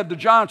spies said, the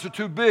giants are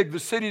too big, the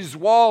city's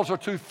walls are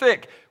too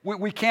thick.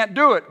 We can't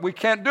do it, we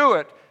can't do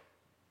it.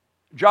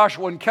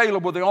 Joshua and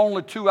Caleb were the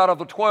only 2 out of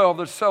the 12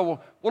 that said,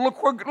 well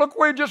look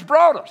where He just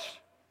brought us.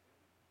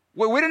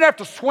 We didn't have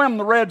to swim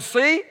the Red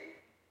Sea.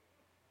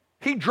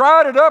 He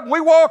dried it up and we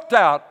walked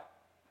out.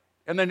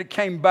 And then it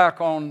came back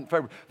on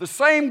favor. The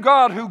same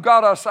God who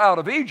got us out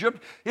of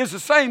Egypt is the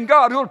same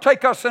God who will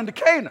take us into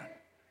Canaan.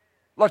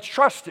 Let's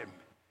trust Him.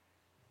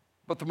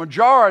 But the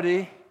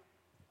majority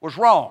was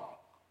wrong.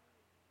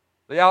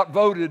 They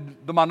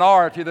outvoted the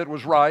minority that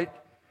was right.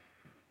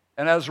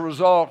 And as a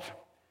result,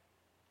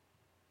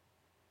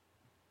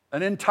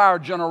 an entire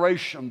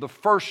generation, the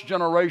first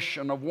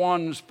generation of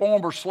one's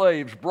former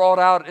slaves brought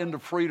out into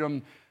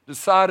freedom,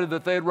 decided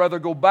that they'd rather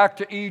go back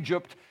to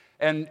Egypt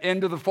and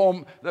into the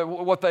form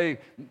what they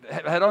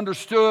had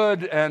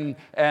understood and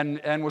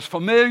was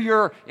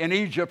familiar in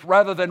Egypt,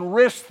 rather than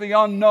risk the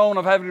unknown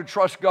of having to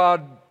trust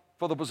God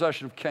for the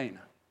possession of Canaan.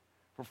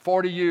 For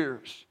 40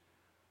 years,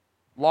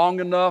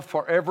 long enough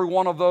for every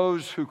one of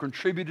those who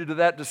contributed to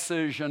that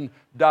decision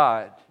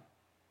died,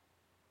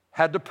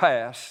 had to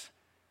pass,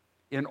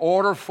 in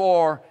order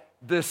for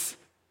this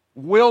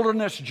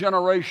wilderness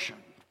generation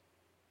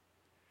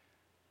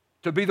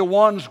to be the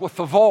ones with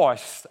the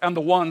voice and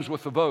the ones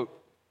with the vote.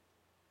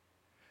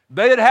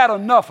 They had had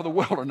enough of the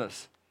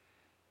wilderness.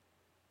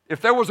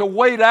 If there was a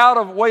way out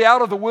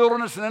of the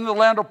wilderness and into the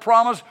land of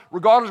promise,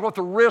 regardless of what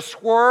the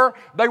risks were,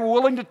 they were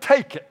willing to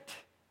take it.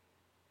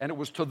 And it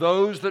was to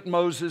those that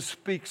Moses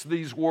speaks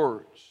these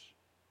words.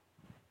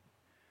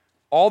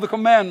 All the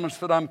commandments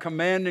that I'm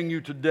commanding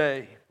you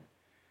today,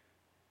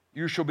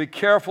 you shall be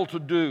careful to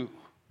do,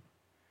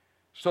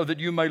 so that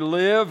you may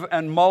live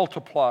and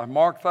multiply.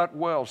 Mark that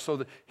well.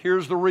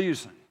 Here's the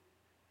reason.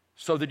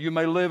 So that you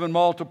may live and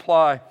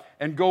multiply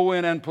and go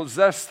in and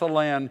possess the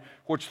land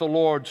which the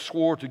Lord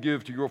swore to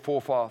give to your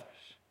forefathers.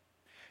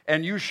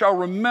 And you shall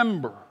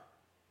remember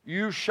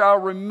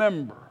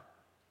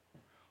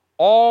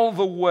all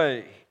the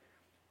way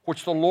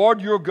which the Lord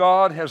your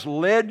God has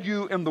led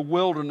you in the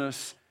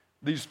wilderness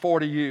these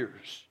 40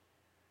 years,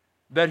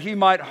 that He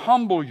might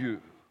humble you,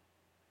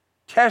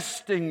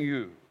 testing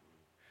you,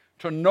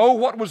 to know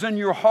what was in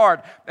your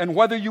heart and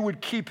whether you would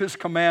keep His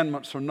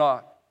commandments or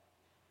not.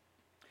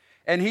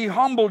 And He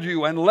humbled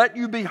you and let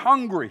you be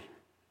hungry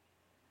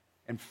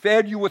and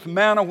fed you with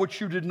manna which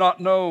you did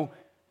not know,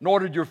 nor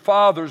did your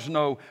fathers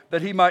know,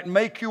 that He might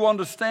make you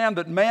understand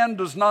that man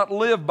does not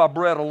live by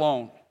bread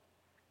alone,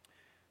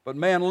 but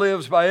man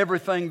lives by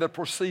everything that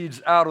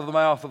proceeds out of the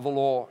mouth of the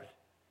Lord.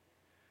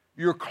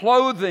 Your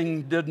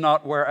clothing did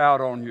not wear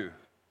out on you,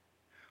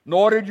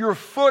 nor did your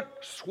foot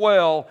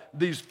swell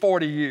these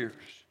 40 years.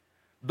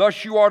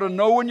 Thus you are to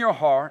know in your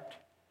heart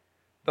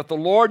that the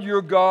Lord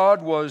your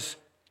God was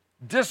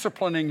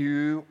disciplining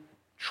you,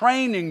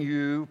 training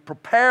you,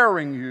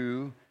 preparing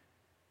you,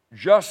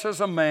 just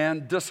as a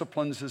man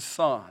disciplines his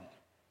son.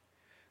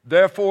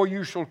 Therefore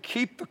you shall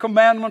keep the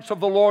commandments of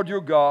the Lord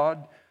your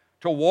God,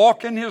 to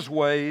walk in his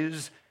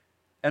ways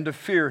and to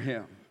fear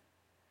him.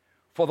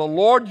 For the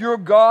Lord your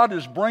God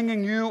is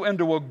bringing you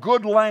into a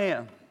good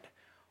land,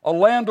 a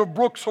land of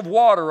brooks of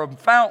water, of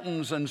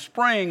fountains and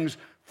springs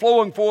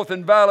flowing forth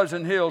in valleys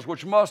and hills,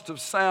 which must have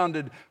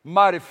sounded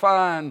mighty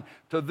fine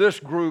to this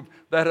group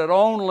that had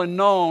only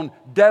known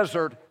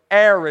desert,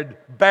 arid,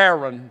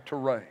 barren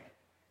terrain.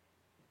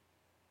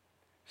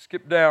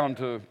 Skip down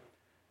to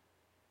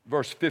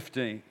verse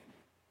 15.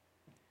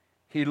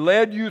 He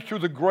led you through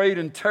the great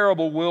and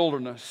terrible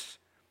wilderness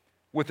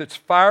with its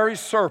fiery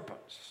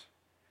serpents.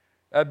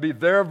 That'd be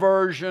their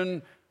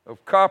version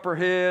of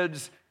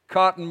copperheads,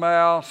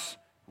 cottonmouths,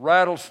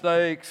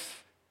 rattlesnakes,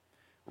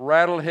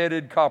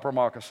 rattle-headed copper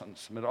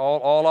moccasins. I mean,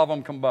 all of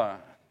them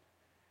combined.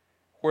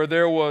 Where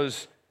there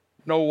was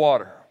no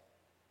water.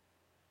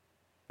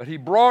 But he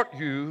brought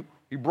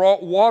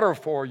water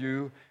for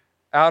you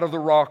out of the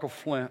rock of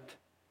flint.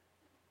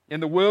 In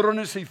the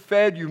wilderness he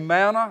fed you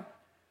manna,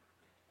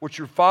 which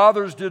your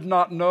fathers did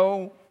not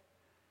know,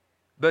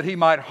 that he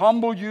might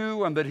humble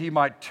you and that he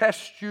might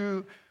test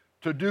you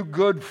to do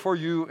good for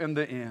you in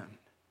the end.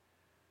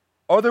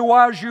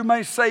 Otherwise you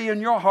may say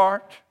in your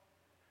heart,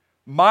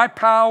 my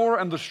power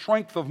and the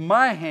strength of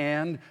my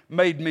hand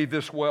made me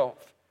this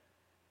wealth.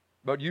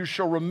 But you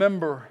shall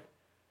remember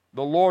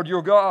the Lord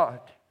your God,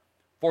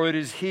 for it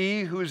is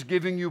he who is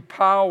giving you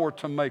power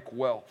to make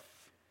wealth.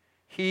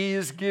 He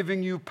is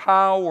giving you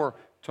power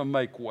to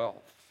make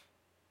wealth,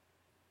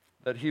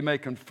 that he may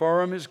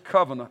confirm his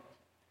covenant,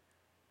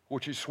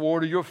 which he swore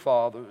to your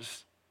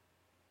fathers,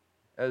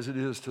 as it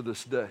is to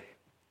this day.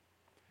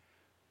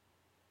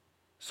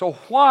 So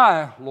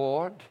why,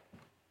 Lord,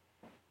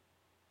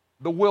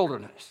 the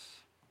wilderness?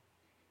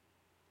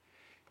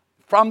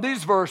 From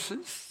these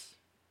verses,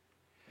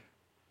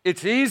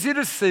 it's easy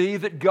to see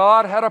that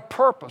God had a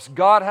purpose.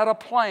 God had a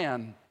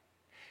plan.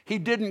 He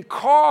didn't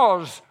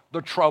cause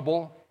the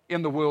trouble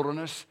in the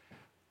wilderness,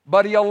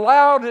 but he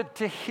allowed it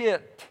to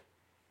hit.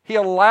 He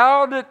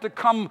allowed it to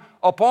come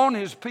upon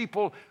his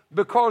people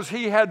because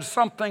he had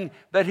something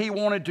that he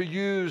wanted to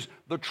use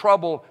the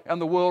trouble and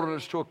the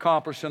wilderness to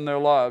accomplish in their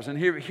lives. And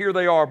here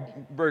they are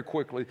very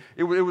quickly.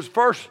 It was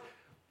first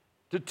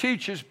to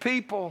teach his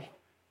people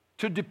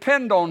to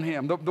depend on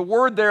him. The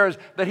word there is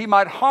that he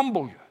might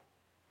humble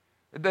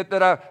you.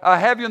 That I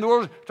have you in the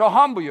wilderness to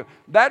humble you.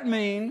 That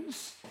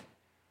means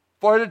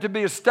for it to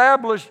be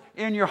established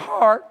in your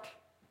heart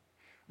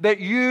that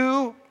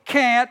you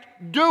can't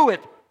do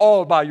it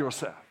all by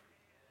yourself.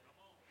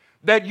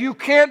 That you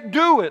can't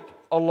do it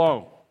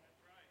alone.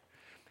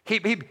 He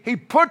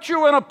put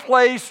you in a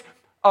place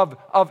of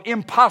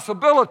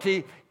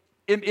impossibility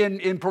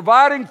in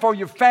providing for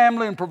your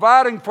family and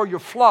providing for your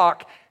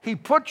flock. He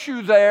put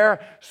you there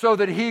so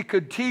that he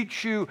could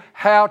teach you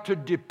how to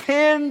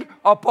depend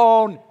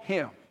upon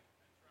him.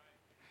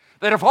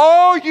 That if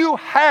all you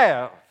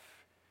have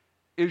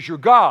is your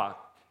God,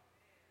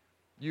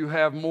 you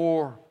have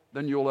more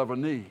than you'll ever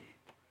need.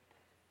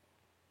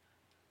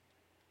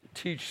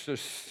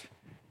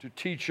 To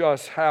teach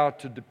us how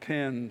to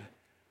depend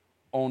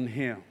on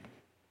him.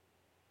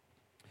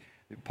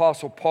 The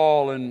Apostle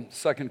Paul in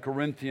 2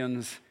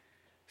 Corinthians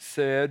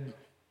said,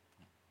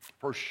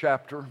 first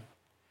chapter,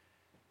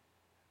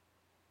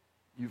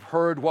 you've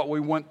heard what we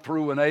went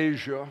through in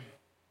Asia.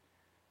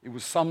 It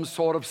was some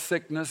sort of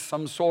sickness,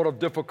 some sort of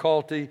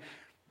difficulty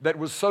that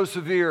was so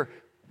severe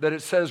that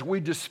it says we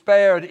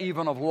despaired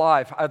even of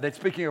life.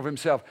 Speaking of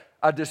himself,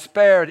 I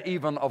despaired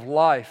even of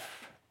life.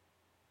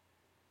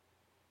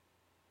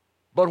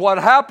 But what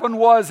happened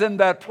was in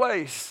that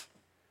place,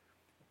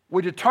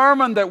 we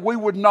determined that we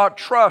would not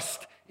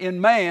trust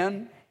in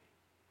man,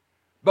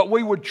 but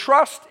we would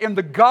trust in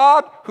the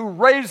God who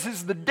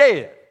raises the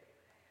dead.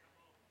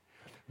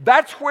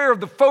 That's where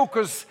the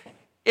focus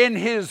in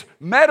his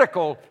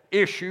medical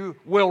issue,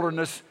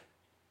 wilderness,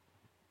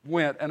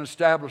 went and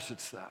established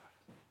itself.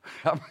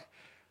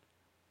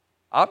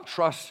 I'm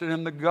trusting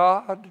in the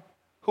God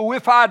who,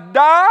 if I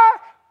die,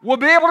 will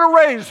be able to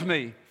raise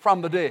me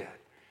from the dead.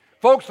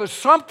 Folks, there's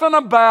something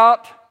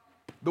about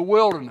the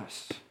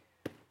wilderness.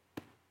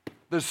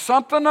 There's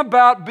something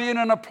about being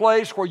in a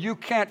place where you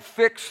can't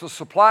fix the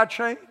supply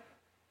chain.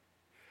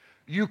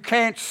 You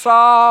can't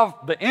solve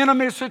the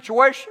enemy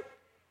situation.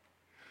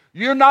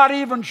 You're not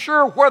even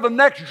sure where the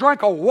next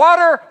drink of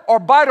water or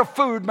bite of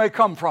food may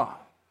come from.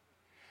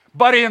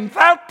 But in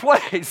that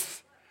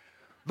place,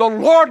 the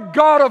Lord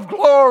God of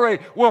glory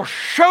will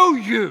show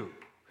you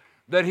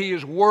that he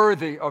is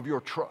worthy of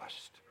your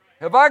trust.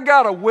 Have I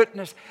got a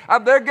witness?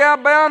 There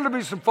bound to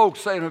be some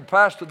folks saying,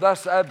 Pastor,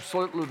 that's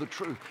absolutely the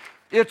truth.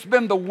 It's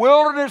been the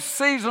wilderness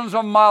seasons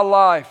of my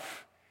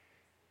life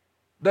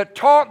that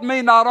taught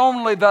me not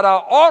only that I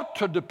ought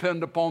to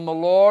depend upon the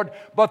Lord,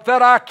 but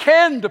that I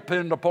can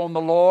depend upon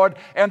the Lord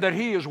and that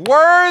He is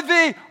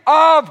worthy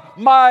of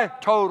my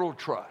total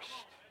trust.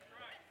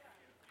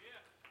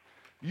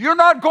 You're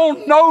not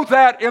going to know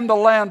that in the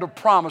land of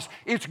promise.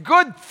 It's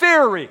good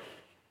theory,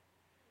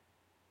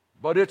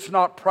 but it's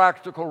not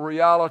practical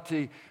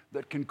reality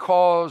that can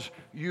cause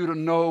you to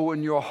know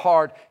in your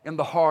heart, in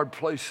the hard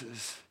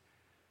places,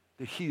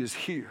 that He is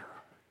here.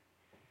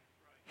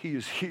 He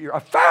is here. I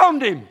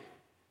found Him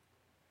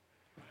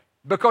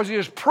because He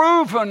has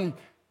proven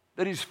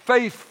that He's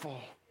faithful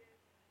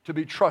to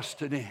be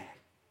trusted in.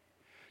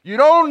 You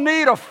don't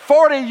need a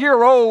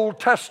 40-year-old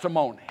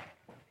testimony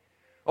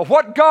of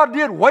what God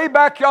did way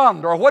back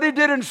yonder or what He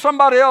did in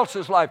somebody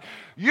else's life.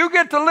 You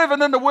get to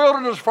living in the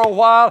wilderness for a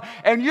while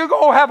and you're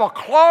going to have a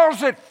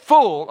closet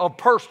full of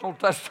personal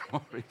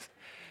testimonies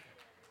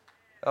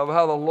of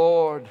how the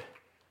Lord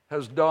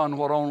has done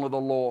what only the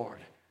Lord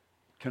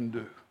can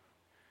do.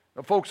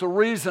 Now, folks, the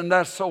reason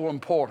that's so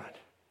important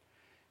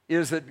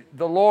is that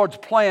the Lord's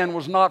plan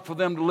was not for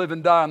them to live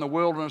and die in the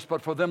wilderness,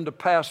 but for them to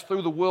pass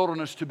through the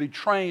wilderness to be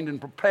trained and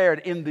prepared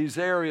in these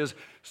areas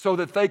so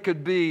that they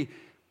could be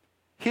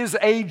His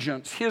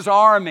agents, His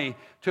army,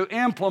 to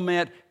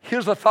implement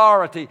His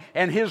authority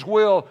and His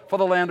will for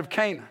the land of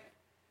Canaan.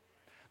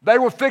 They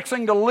were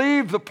fixing to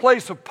leave the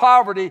place of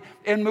poverty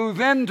and move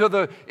into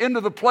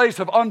the place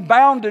of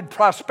unbounded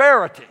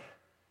prosperity.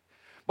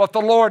 But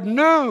the Lord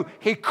knew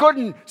He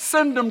couldn't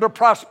send them to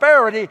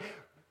prosperity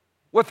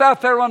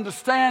without their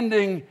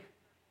understanding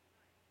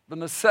the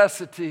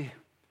necessity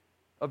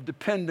of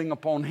depending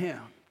upon Him.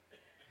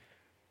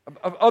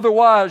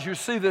 Otherwise, you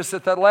see this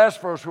at that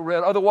last verse we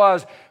read,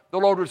 otherwise the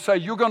Lord would say,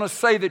 you're going to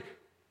say that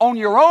on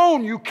your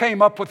own you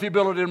came up with the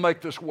ability to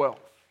make this wealth.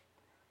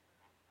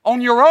 On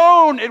your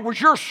own, it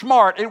was your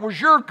smart, it was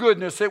your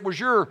goodness, it was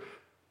your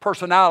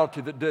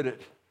personality that did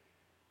it.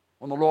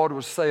 When the Lord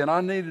was saying,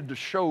 I needed to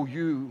show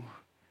you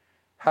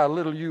how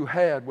little you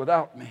had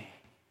without me.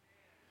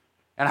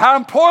 And how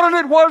important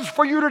it was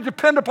for you to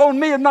depend upon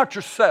me and not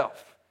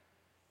yourself.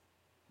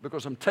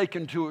 Because I'm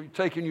taking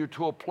you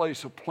to a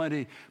place of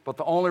plenty, but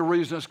the only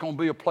reason it's going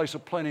to be a place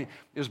of plenty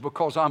is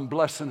because I'm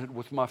blessing it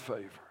with my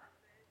favor.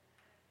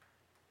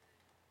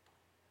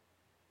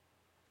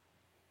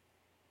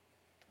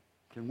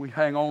 Can we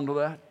hang on to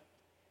that?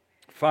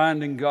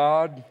 Finding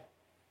God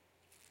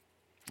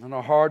in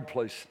our hard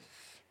places.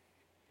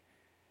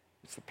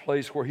 It's the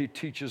place where He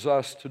teaches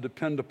us to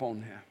depend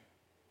upon Him.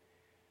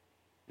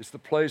 It's the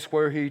place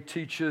where He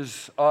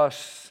teaches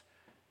us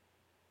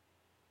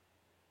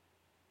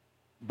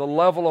the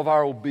level of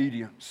our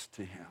obedience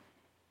to Him.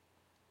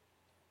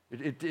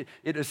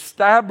 It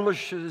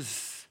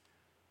establishes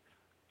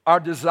our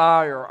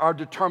desire, our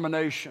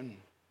determination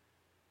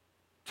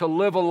to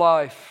live a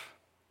life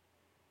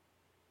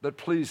that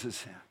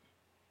pleases Him.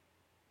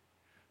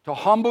 To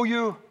humble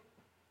you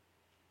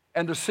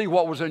and to see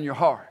what was in your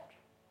heart.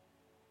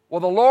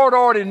 Well, the Lord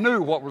already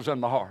knew what was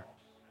in the heart.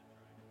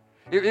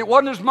 It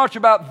wasn't as much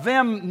about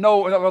them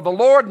knowing, or the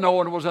Lord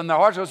knowing what was in their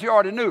hearts, because He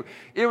already knew.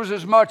 It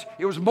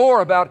was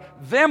more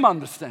about them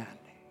understanding.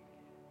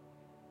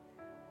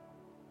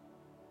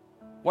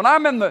 When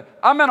I'm in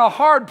a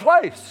hard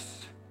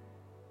place,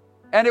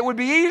 and it would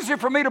be easy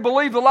for me to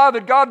believe the lie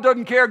that God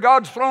doesn't care,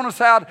 God's thrown us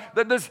out,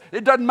 that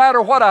it doesn't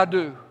matter what I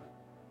do.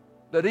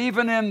 That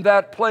even in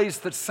that place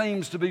that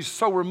seems to be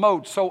so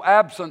remote, so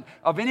absent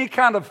of any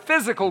kind of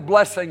physical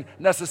blessing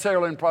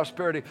necessarily in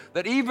prosperity,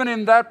 that even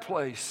in that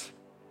place,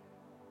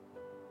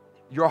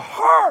 your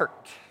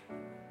heart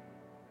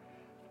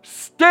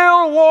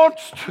still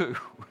wants to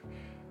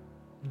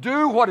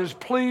do what is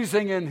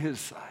pleasing in His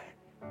sight.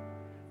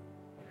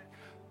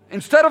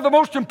 Instead of the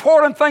most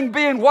important thing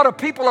being what do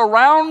people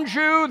around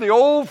you, the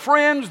old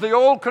friends, the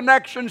old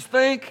connections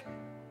think,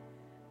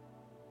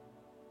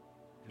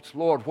 it's,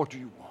 Lord, what do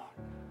you want?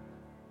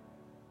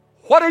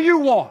 What do you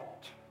want?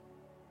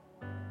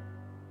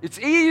 It's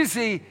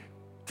easy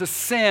to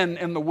sin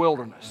in the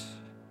wilderness.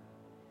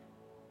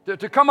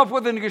 To come up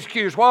with an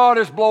excuse, well,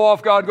 just blow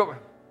off God. Go.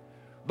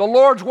 The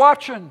Lord's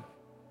watching.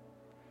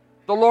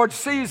 The Lord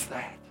sees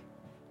that.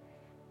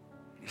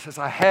 He says,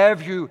 I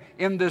have you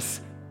in this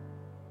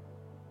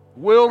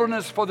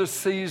wilderness for this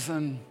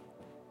season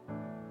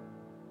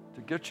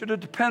to get you to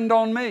depend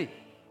on me.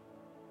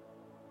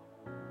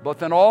 But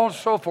then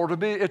also for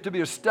it to be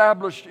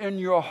established in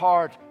your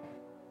heart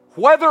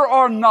whether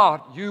or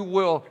not you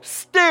will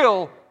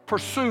still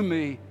pursue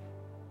me,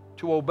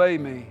 to obey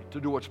me, to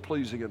do what's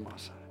pleasing in my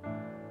sight.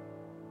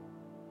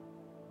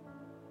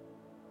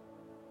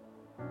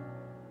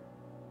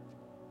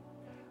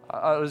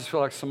 I just feel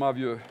like some of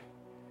you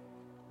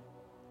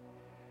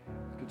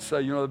could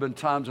say, there have been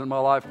times in my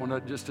life when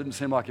it just didn't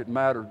seem like it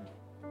mattered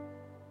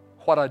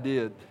what I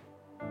did.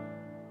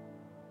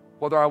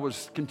 Whether I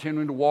was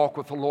continuing to walk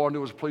with the Lord and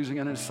it was pleasing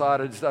in His sight,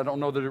 I don't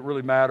know that it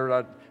really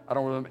mattered.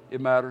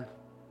 It mattered.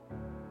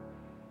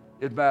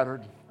 It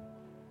mattered.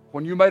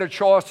 When you made a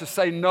choice to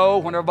say no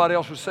when everybody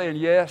else was saying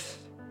yes,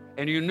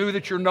 and you knew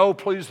that your no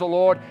pleased the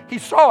Lord. He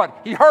saw it.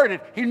 He heard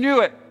it. He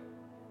knew it.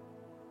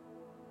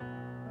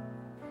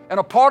 And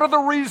a part of the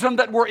reason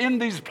that we're in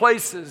these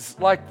places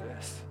like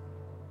this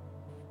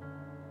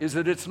is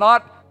that it's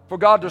not for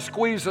God to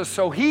squeeze us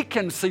so He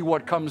can see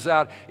what comes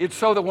out. It's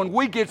so that when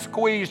we get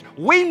squeezed,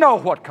 we know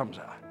what comes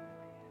out.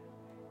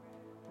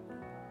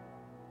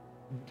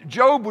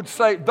 Job would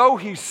say, though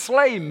He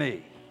slay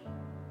me,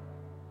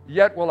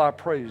 yet will I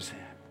praise Him.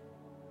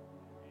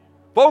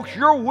 Folks,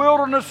 your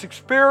wilderness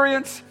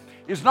experience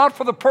is not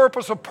for the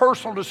purpose of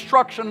personal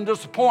destruction and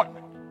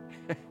disappointment.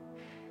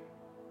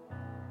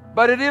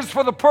 But it is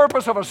for the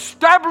purpose of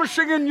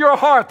establishing in your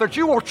heart that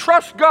you will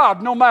trust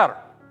God no matter.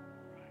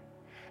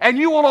 And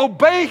you will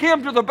obey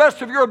Him to the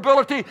best of your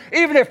ability,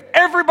 even if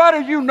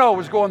everybody you know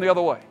is going the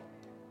other way.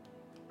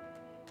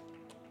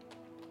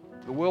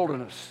 The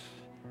wilderness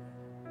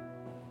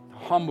to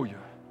humble you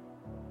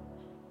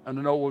and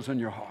to know what's in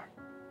your heart,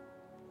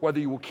 whether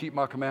you will keep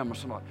my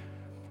commandments or not.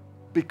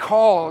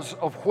 Because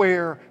of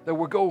where they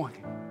were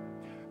going.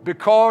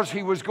 Because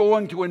He was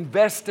going to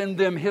invest in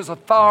them His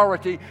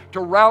authority to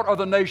rout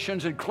other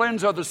nations and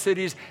cleanse other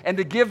cities and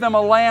to give them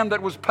a land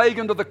that was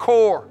pagan to the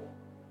core.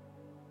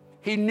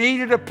 He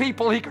needed a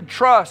people He could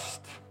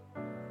trust.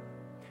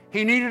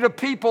 He needed a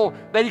people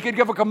that He could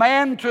give a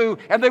command to,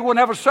 and they wouldn't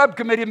have a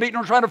subcommittee meeting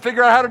or trying to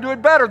figure out how to do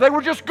it better. They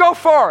would just go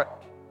for it.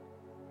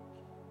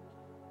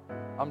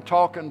 I'm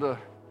talking to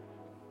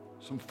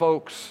some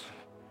folks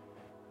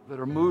that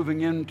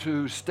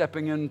are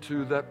stepping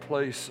into that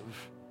place of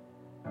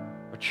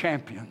a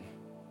champion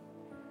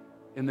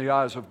in the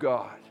eyes of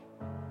God.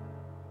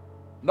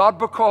 Not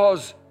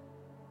because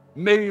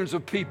millions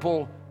of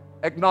people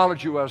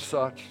acknowledge you as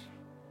such,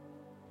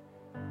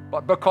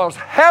 but because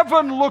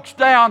heaven looks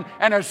down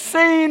and has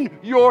seen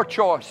your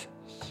choices.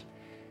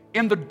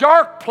 In the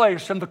dark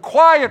place, in the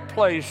quiet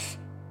place,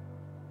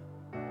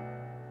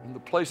 in the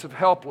place of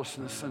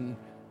helplessness and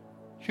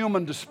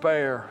human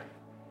despair,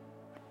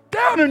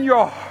 down in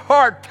your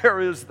heart there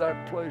is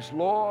that place.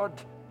 Lord,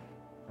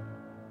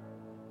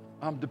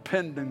 I'm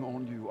depending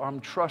on you. I'm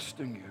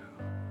trusting you.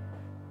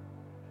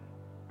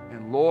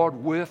 And Lord,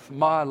 with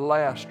my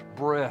last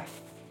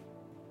breath,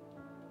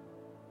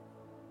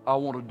 I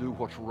want to do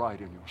what's right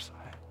in your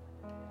sight.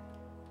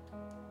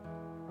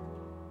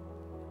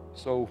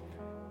 So,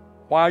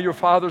 while your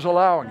Father's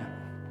allowing it,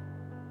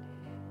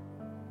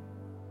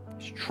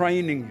 He's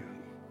training you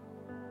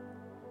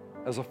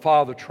as a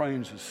father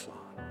trains his son.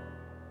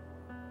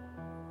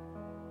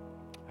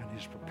 And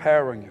He's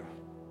preparing you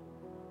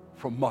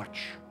for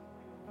much.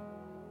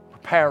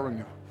 Preparing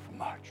you for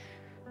much.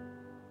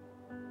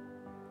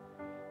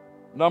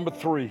 Number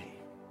 3,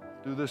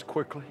 do this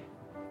quickly.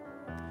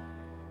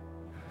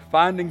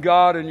 Finding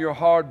God in your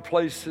hard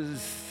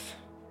places.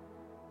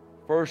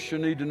 First, you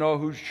need to know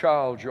whose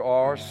child you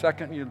are.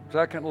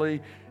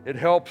 Secondly, it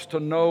helps to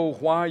know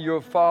why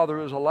your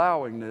Father is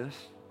allowing this.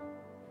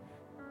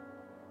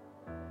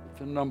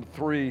 Then number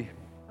 3,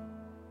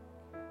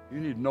 you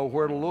need to know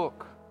where to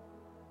look.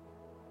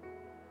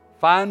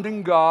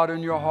 Finding God in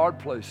your hard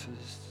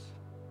places.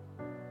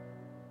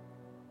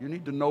 You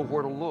need to know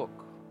where to look.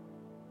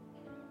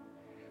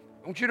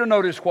 I want you to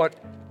notice what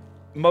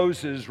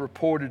Moses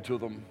reported to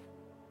them.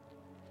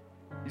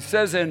 He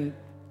says in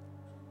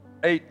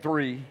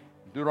 8:3,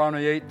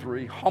 Deuteronomy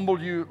 8:3,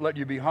 humbled you, let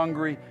you be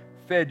hungry,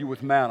 fed you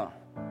with manna.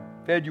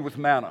 Fed you with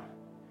manna,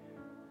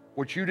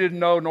 which you didn't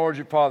know, nor did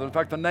your father. In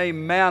fact, the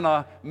name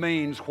manna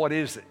means, what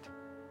is it?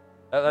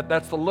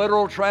 That's the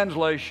literal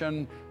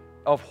translation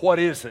of what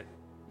is it.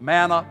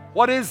 Manna,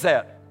 what is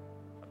that?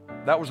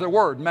 That was the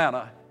word,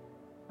 manna.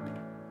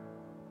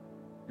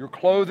 Your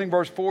clothing,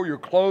 verse 4, your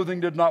clothing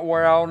did not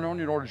wear out on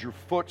you, nor did your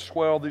foot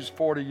swell these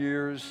 40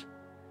 years.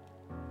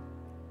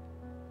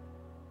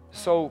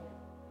 So,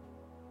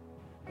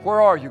 where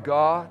are you,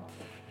 God?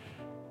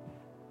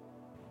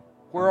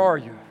 Where are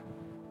you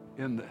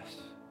in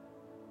this?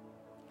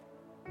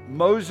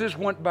 Moses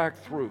went back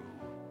through,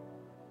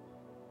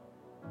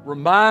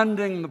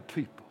 reminding the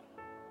people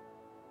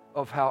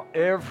of how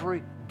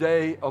every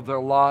day of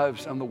their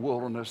lives in the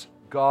wilderness,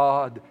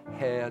 God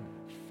had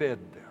fed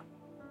them.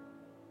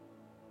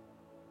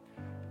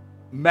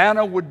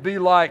 Manna would be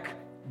like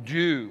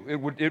dew. It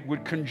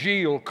would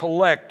congeal,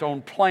 collect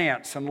on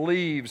plants and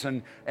leaves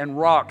and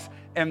rocks.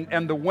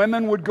 And the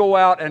women would go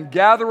out and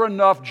gather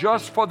enough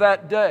just for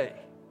that day.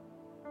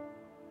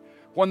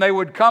 When they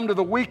would come to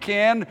the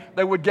weekend,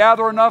 they would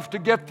gather enough to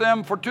get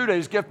them for 2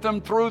 days, get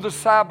them through the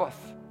Sabbath.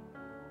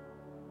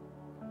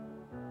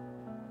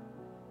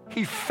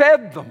 He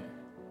fed them.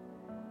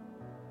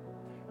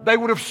 They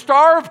would have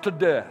starved to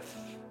death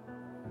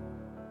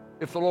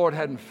if the Lord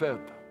hadn't fed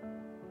them.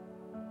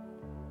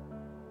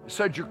 He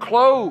said, your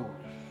clothes,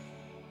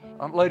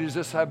 ladies,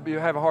 you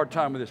have a hard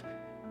time with this.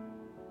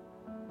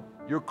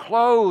 Your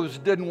clothes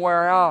didn't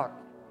wear out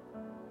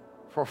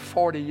for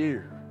 40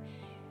 years.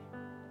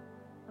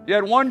 You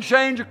had one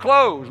change of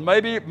clothes,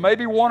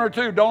 maybe one or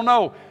two, don't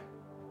know.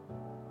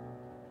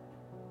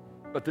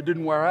 But they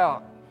didn't wear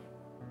out.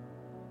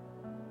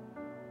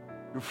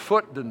 Your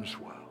foot didn't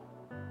swell.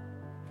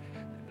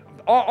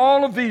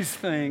 all of these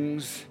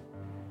things,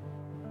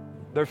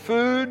 their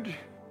food,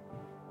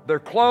 their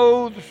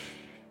clothes,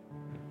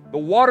 the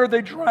water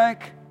they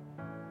drank,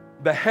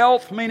 the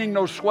health, meaning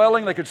no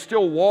swelling, they could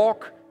still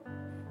walk,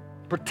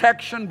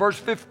 protection, verse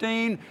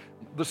 15,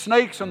 the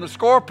snakes and the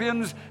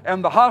scorpions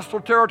and the hostile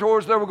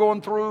territories they were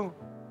going through.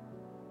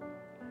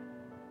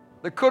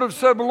 They could have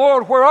said,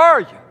 Lord, where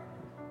are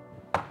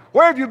you?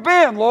 Where have you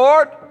been,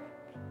 Lord?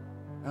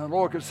 And the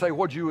Lord could say,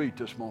 what'd you eat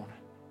this morning?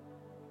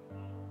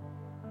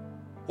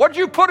 What'd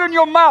you put in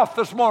your mouth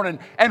this morning?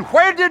 And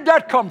where did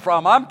that come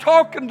from? I'm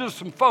talking to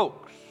some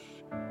folks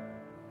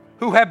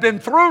who have been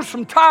through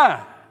some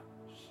times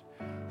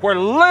where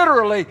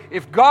literally,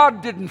 if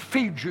God didn't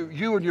feed you,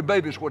 you and your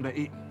babies wouldn't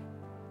have eaten.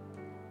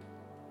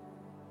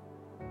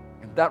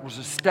 And that was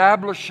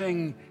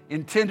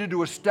intended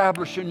to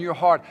establish in your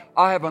heart,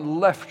 I haven't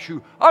left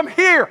you. I'm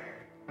here.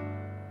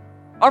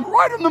 I'm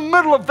right in the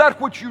middle of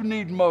that which you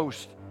need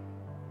most.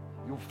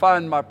 You'll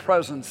find my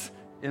presence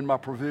in my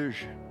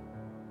provision.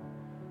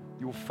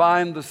 You'll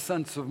find the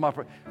sense of my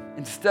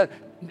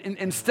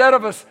instead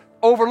of us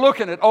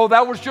overlooking it, oh,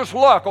 that was just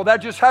luck, oh,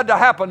 that just had to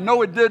happen.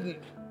 No, it didn't.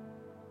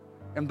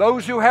 And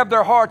those who have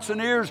their hearts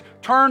and ears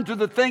turned to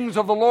the things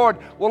of the Lord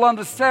will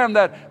understand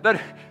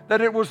that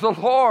it was the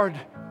Lord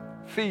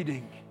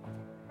feeding.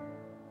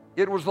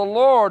 It was the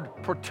Lord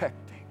protecting.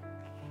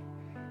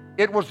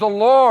 It was the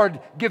Lord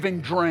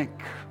giving drink.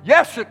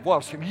 Yes, it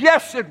was Him.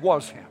 Yes, it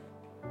was Him.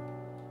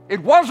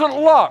 It wasn't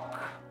luck.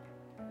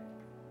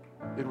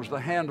 It was the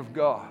hand of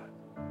God.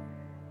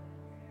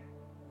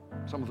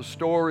 Some of the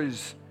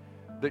stories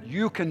that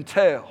you can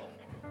tell.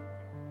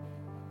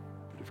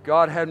 If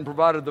God hadn't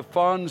provided the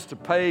funds to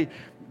pay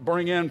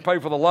for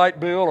the light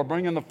bill, or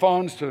bring in the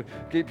funds to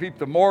keep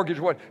the mortgage,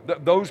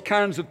 those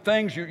kinds of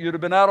things, you'd have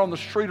been out on the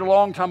street a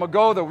long time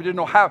ago that we didn't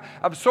know how.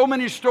 I have so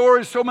many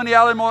stories, so many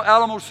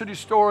Alamo City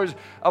stories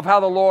of how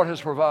the Lord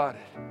has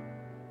provided.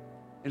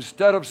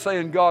 Instead of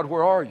saying, God,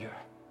 where are you?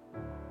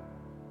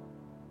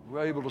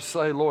 We're able to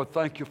say, Lord,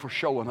 thank you for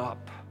showing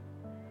up.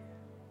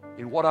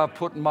 In what I've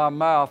put in my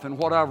mouth, and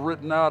what I've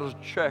written out as a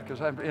check,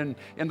 in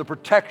the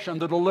protection,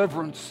 the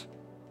deliverance.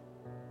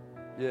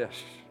 Yes.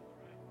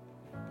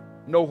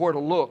 Nowhere to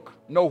look,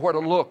 nowhere to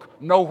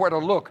look, nowhere to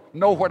look,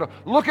 nowhere to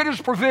look at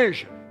His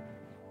provision.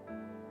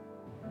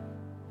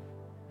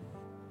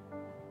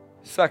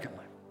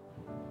 Secondly,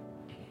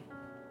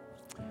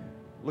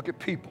 look at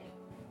people.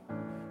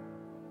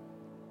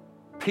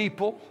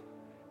 People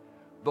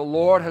the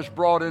Lord has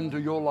brought into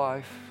your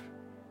life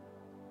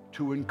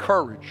to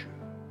encourage you,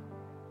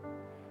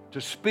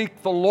 to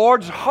speak the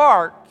Lord's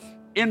heart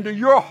into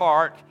your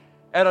heart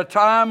at a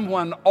time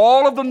when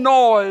all of the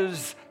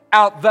noise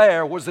out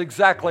there was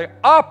exactly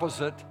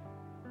opposite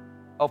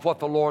of what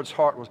the Lord's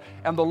heart was.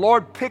 And the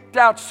Lord picked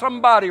out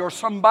somebody or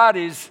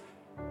somebody's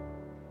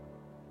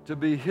to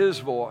be His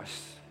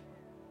voice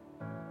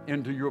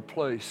into your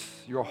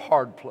place, your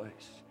hard place.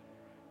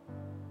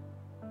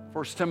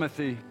 2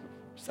 Timothy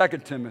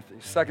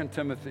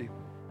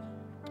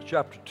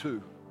chapter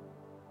 2.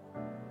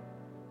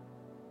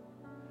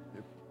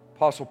 The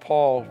Apostle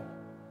Paul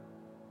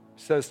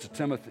says to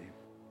Timothy,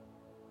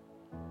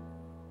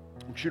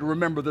 I want you to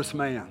remember this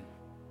man.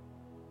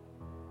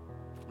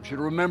 I want you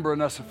to remember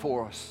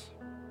Onesiphorus.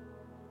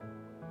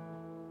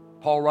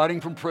 Paul, writing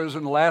from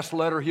prison, the last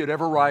letter he had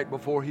ever write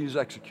before he was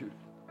executed.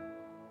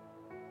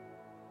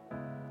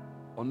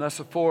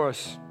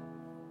 Onesiphorus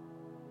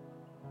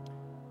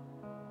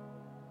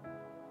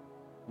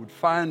would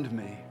find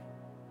me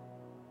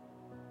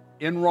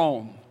in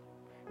Rome.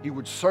 He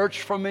would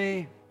search for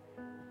me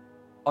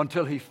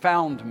until he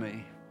found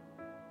me.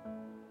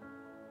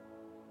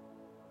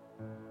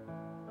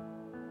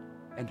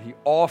 And he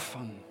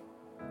often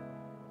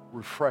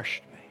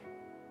refreshed me.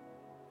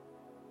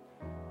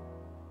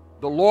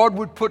 The Lord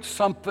would put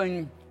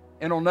something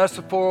in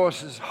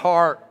Onesiphorus'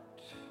 heart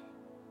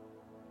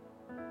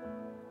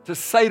to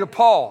say to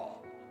Paul.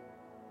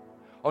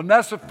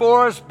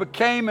 Onesiphorus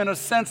became, in a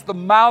sense, the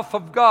mouth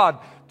of God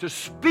to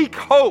speak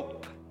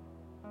hope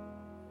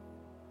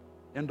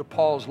into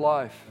Paul's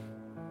life.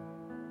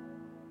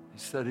 He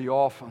said he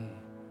often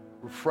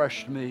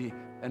refreshed me,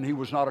 and he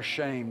was not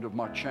ashamed of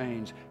my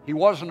chains. He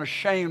wasn't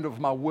ashamed of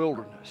my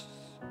wilderness,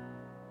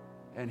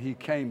 and he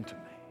came to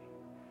me.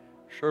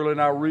 Shirley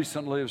and I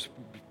recently have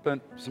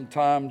spent some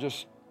time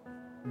just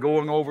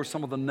going over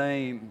some of the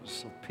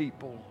names of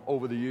people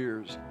over the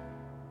years.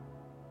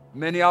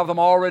 Many of them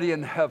already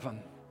in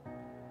heaven.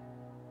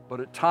 But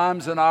at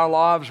times in our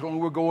lives when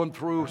we're going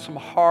through some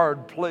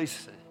hard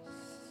places,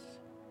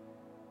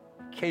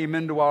 came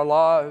into our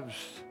lives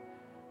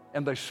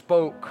and they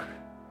spoke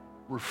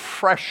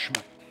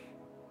refreshment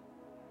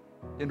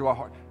into our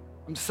heart.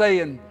 I'm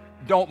saying,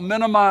 don't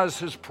minimize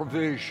His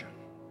provision.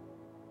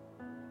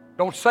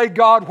 Don't say,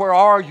 God, where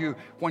are you,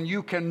 when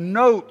you can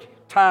note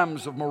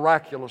times of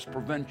miraculous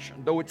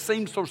prevention. Though it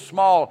seems so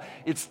small,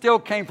 it still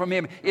came from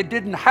Him. It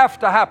didn't have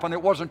to happen.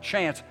 It wasn't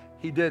chance.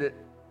 He did it.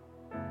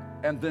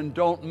 And then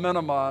don't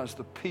minimize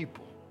the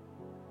people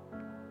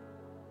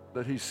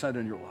that He sent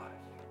in your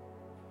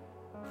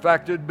life. In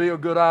fact, it'd be a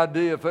good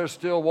idea if they're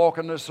still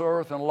walking this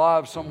earth and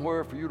alive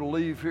somewhere for you to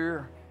leave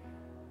here,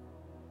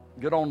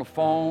 get on the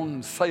phone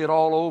and say it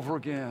all over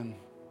again.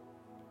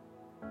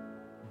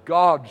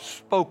 God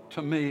spoke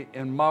to me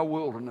in my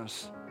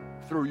wilderness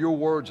through your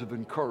words of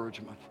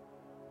encouragement.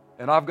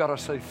 And I've got to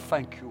say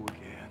thank you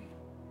again.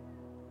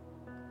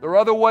 There are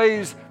other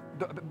ways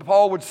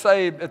Paul would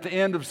say at the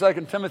end of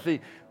 2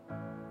 Timothy,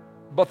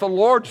 but the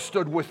Lord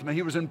stood with me.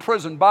 He was in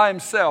prison by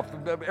himself.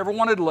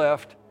 Everyone had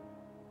left.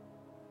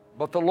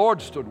 But the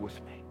Lord stood with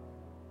me.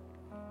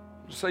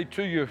 I say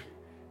to you,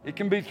 it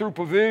can be through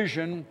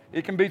provision,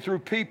 it can be through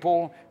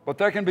people, but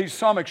there can be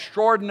some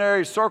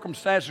extraordinary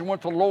circumstances when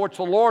the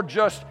Lord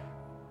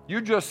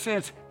you just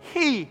sense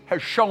He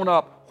has shown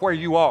up where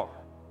you are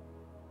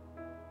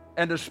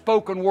and has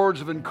spoken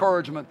words of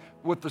encouragement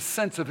with the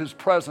sense of His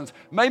presence.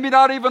 Maybe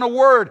not even a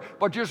word,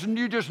 but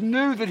you just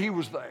knew that He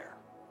was there.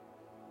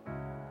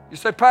 You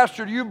say,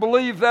 Pastor, do you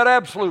believe that?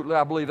 Absolutely,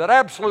 I believe that.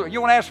 Absolutely.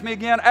 You want to ask me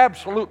again?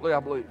 Absolutely, I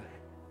believe that.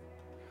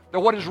 That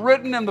what is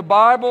written in the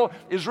Bible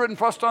is written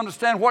for us to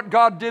understand what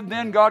God did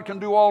then, God can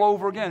do all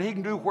over again. He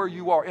can do where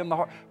you are in the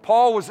heart.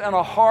 Paul was in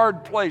a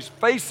hard place,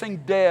 facing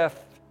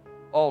death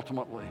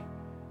ultimately.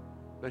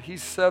 But he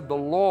said, the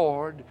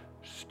Lord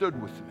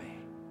stood with me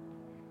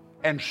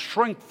and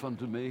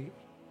strengthened me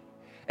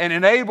and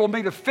enabled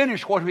me to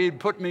finish what He had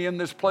put me in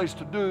this place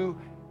to do.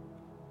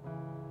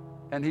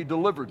 And He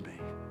delivered me.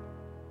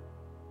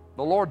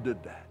 The Lord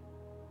did that.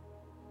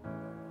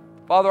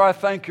 Father, I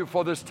thank you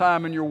for this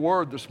time in your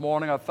word this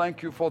morning. I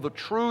thank you for the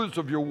truths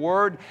of your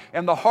word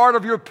and the heart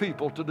of your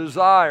people to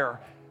desire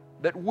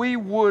that we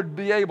would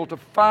be able to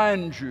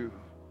find you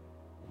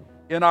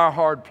in our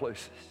hard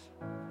places.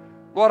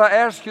 Lord, I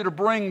ask you to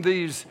bring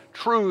these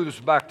truths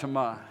back to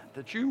mind,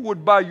 that you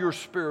would by your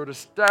Spirit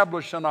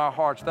establish in our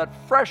hearts that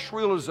fresh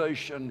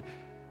realization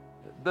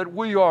that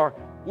we are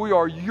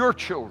your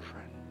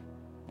children.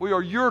 We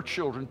are your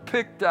children,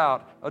 picked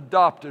out,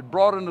 adopted,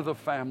 brought into the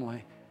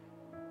family.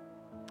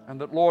 And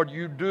that, Lord,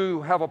 you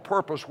do have a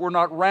purpose. We're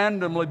not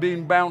randomly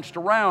being bounced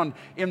around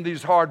in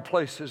these hard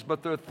places,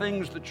 but there are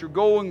things that you're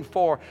going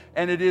for,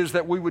 and it is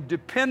that we would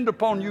depend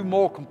upon you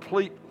more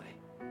completely.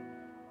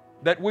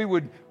 That we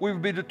would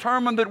be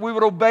determined that we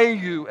would obey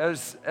you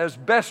as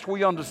best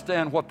we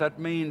understand what that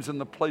means in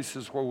the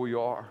places where we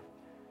are.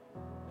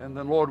 And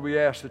then, Lord, we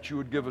ask that you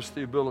would give us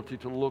the ability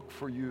to look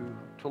for you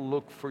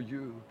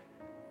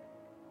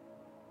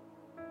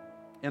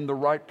in the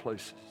right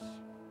places.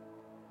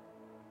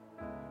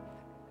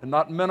 And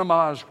not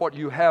minimize what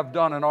you have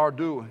done and are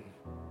doing,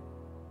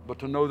 but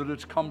to know that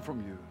it's come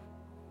from you.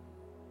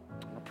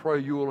 I pray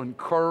you will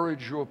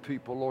encourage your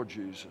people, Lord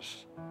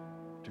Jesus,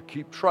 to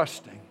keep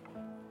trusting,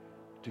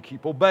 to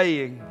keep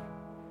obeying,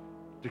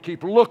 to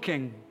keep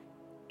looking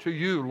to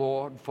you,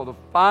 Lord, for the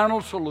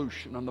final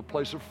solution and the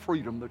place of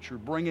freedom that you're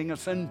bringing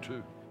us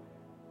into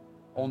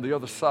on the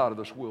other side of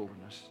this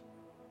wilderness.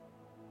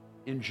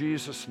 In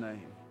Jesus'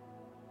 name,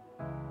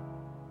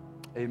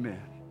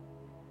 amen.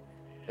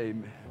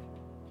 Amen.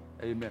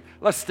 Amen.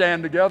 Let's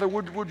stand together.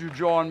 Would you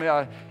join me?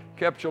 I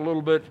kept you a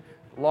little bit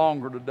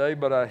longer today,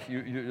 but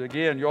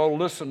again, you all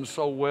listened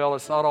so well.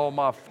 It's not all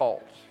my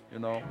fault, you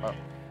know.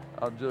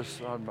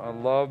 I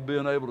love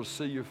being able to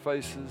see your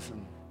faces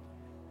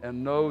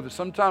and know that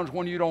sometimes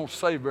when you don't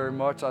say very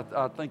much,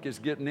 I think it's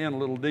getting in a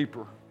little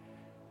deeper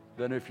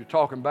than if you're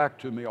talking back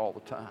to me all the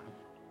time.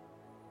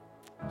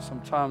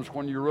 Sometimes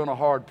when you're in a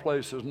hard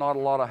place, there's not a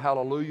lot of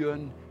hallelujah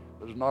and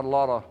there's not a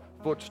lot of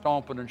foot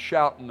stomping and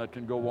shouting that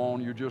can go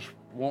on. You're just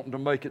wanting to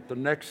make it the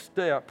next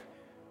step.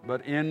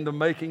 But in the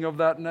making of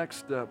that next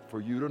step, for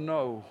you to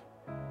know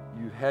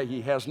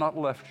He has not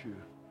left you.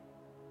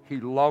 He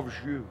loves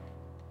you.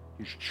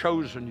 He's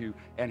chosen you.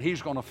 And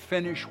He's going to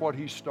finish what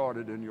He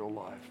started in your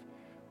life.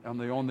 And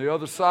on the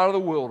other side of the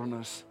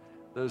wilderness,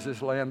 there's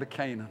this land of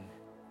Canaan.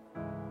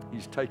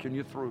 He's taking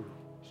you through.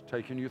 He's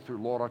taking you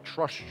through. Lord, I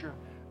trust you.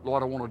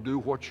 Lord, I want to do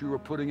what you are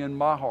putting in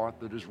my heart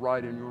that is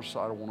right in your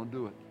sight. I want to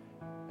do it.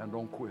 And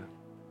don't quit.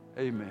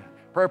 Amen.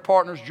 Prayer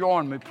partners,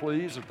 join me,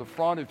 please, at the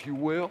front, if you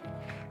will.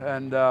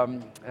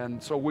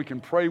 And so we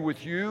can pray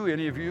with you,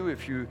 any of you,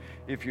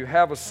 if you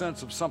have a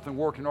sense of something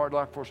working hard, I'd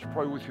like for us to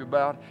pray with you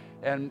about.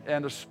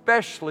 And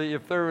especially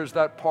if there is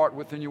that part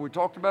within you we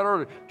talked about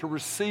earlier, to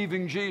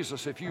receiving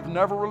Jesus. If you've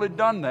never really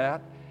done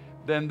that,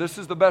 then this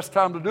is the best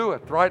time to do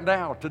it, right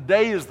now.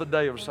 Today is the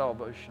day of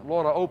salvation.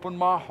 Lord, I open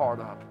my heart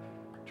up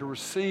to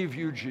receive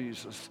you,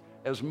 Jesus,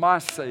 as my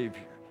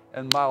Savior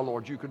and my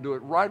Lord. You can do it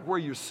right where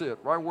you sit,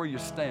 right where you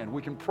stand.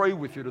 We can pray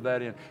with you to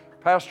that end.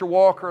 Pastor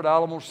Walker at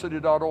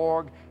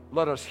alamocity.org,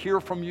 let us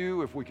hear from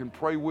you if we can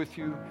pray with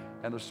you,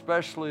 and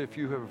especially if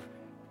you have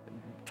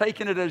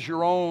taken it as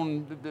your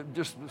own,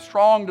 just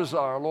strong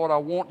desire. Lord, I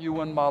want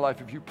you in my life.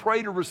 If you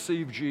pray to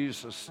receive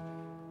Jesus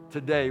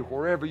today,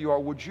 wherever you are,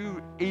 would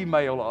you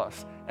email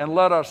us and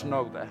let us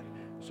know that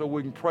so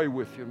we can pray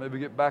with you, maybe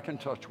get back in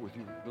touch with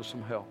you with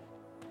some help.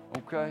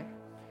 Okay?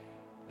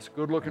 It's a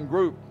good-looking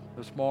group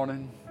this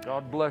morning.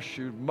 God bless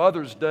you.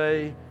 Mother's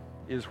Day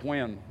is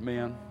when,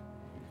 men?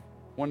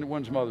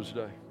 When's Mother's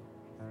Day?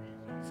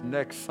 It's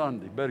next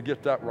Sunday. Better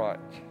get that right.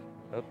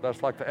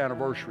 That's like the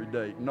anniversary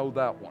date. Know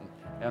that one.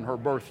 And her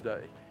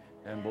birthday.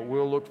 But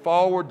we'll look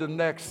forward to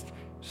next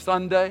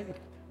Sunday,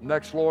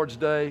 next Lord's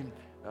Day,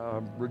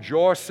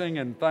 rejoicing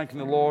and thanking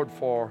the Lord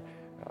for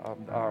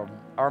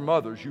our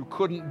mothers. You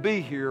couldn't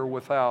be here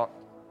without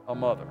a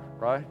mother,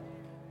 right?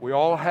 We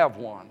all have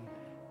one.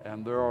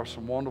 And there are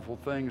some wonderful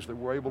things that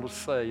we're able to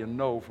say and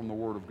know from the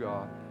Word of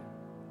God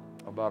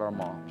about our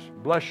moms.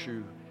 Bless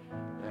you,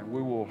 and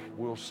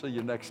we'll see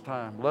you next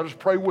time. Let us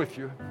pray with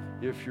you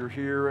if you're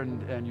here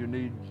and you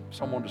need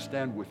someone to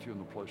stand with you in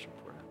the place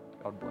of prayer.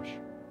 God bless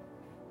you.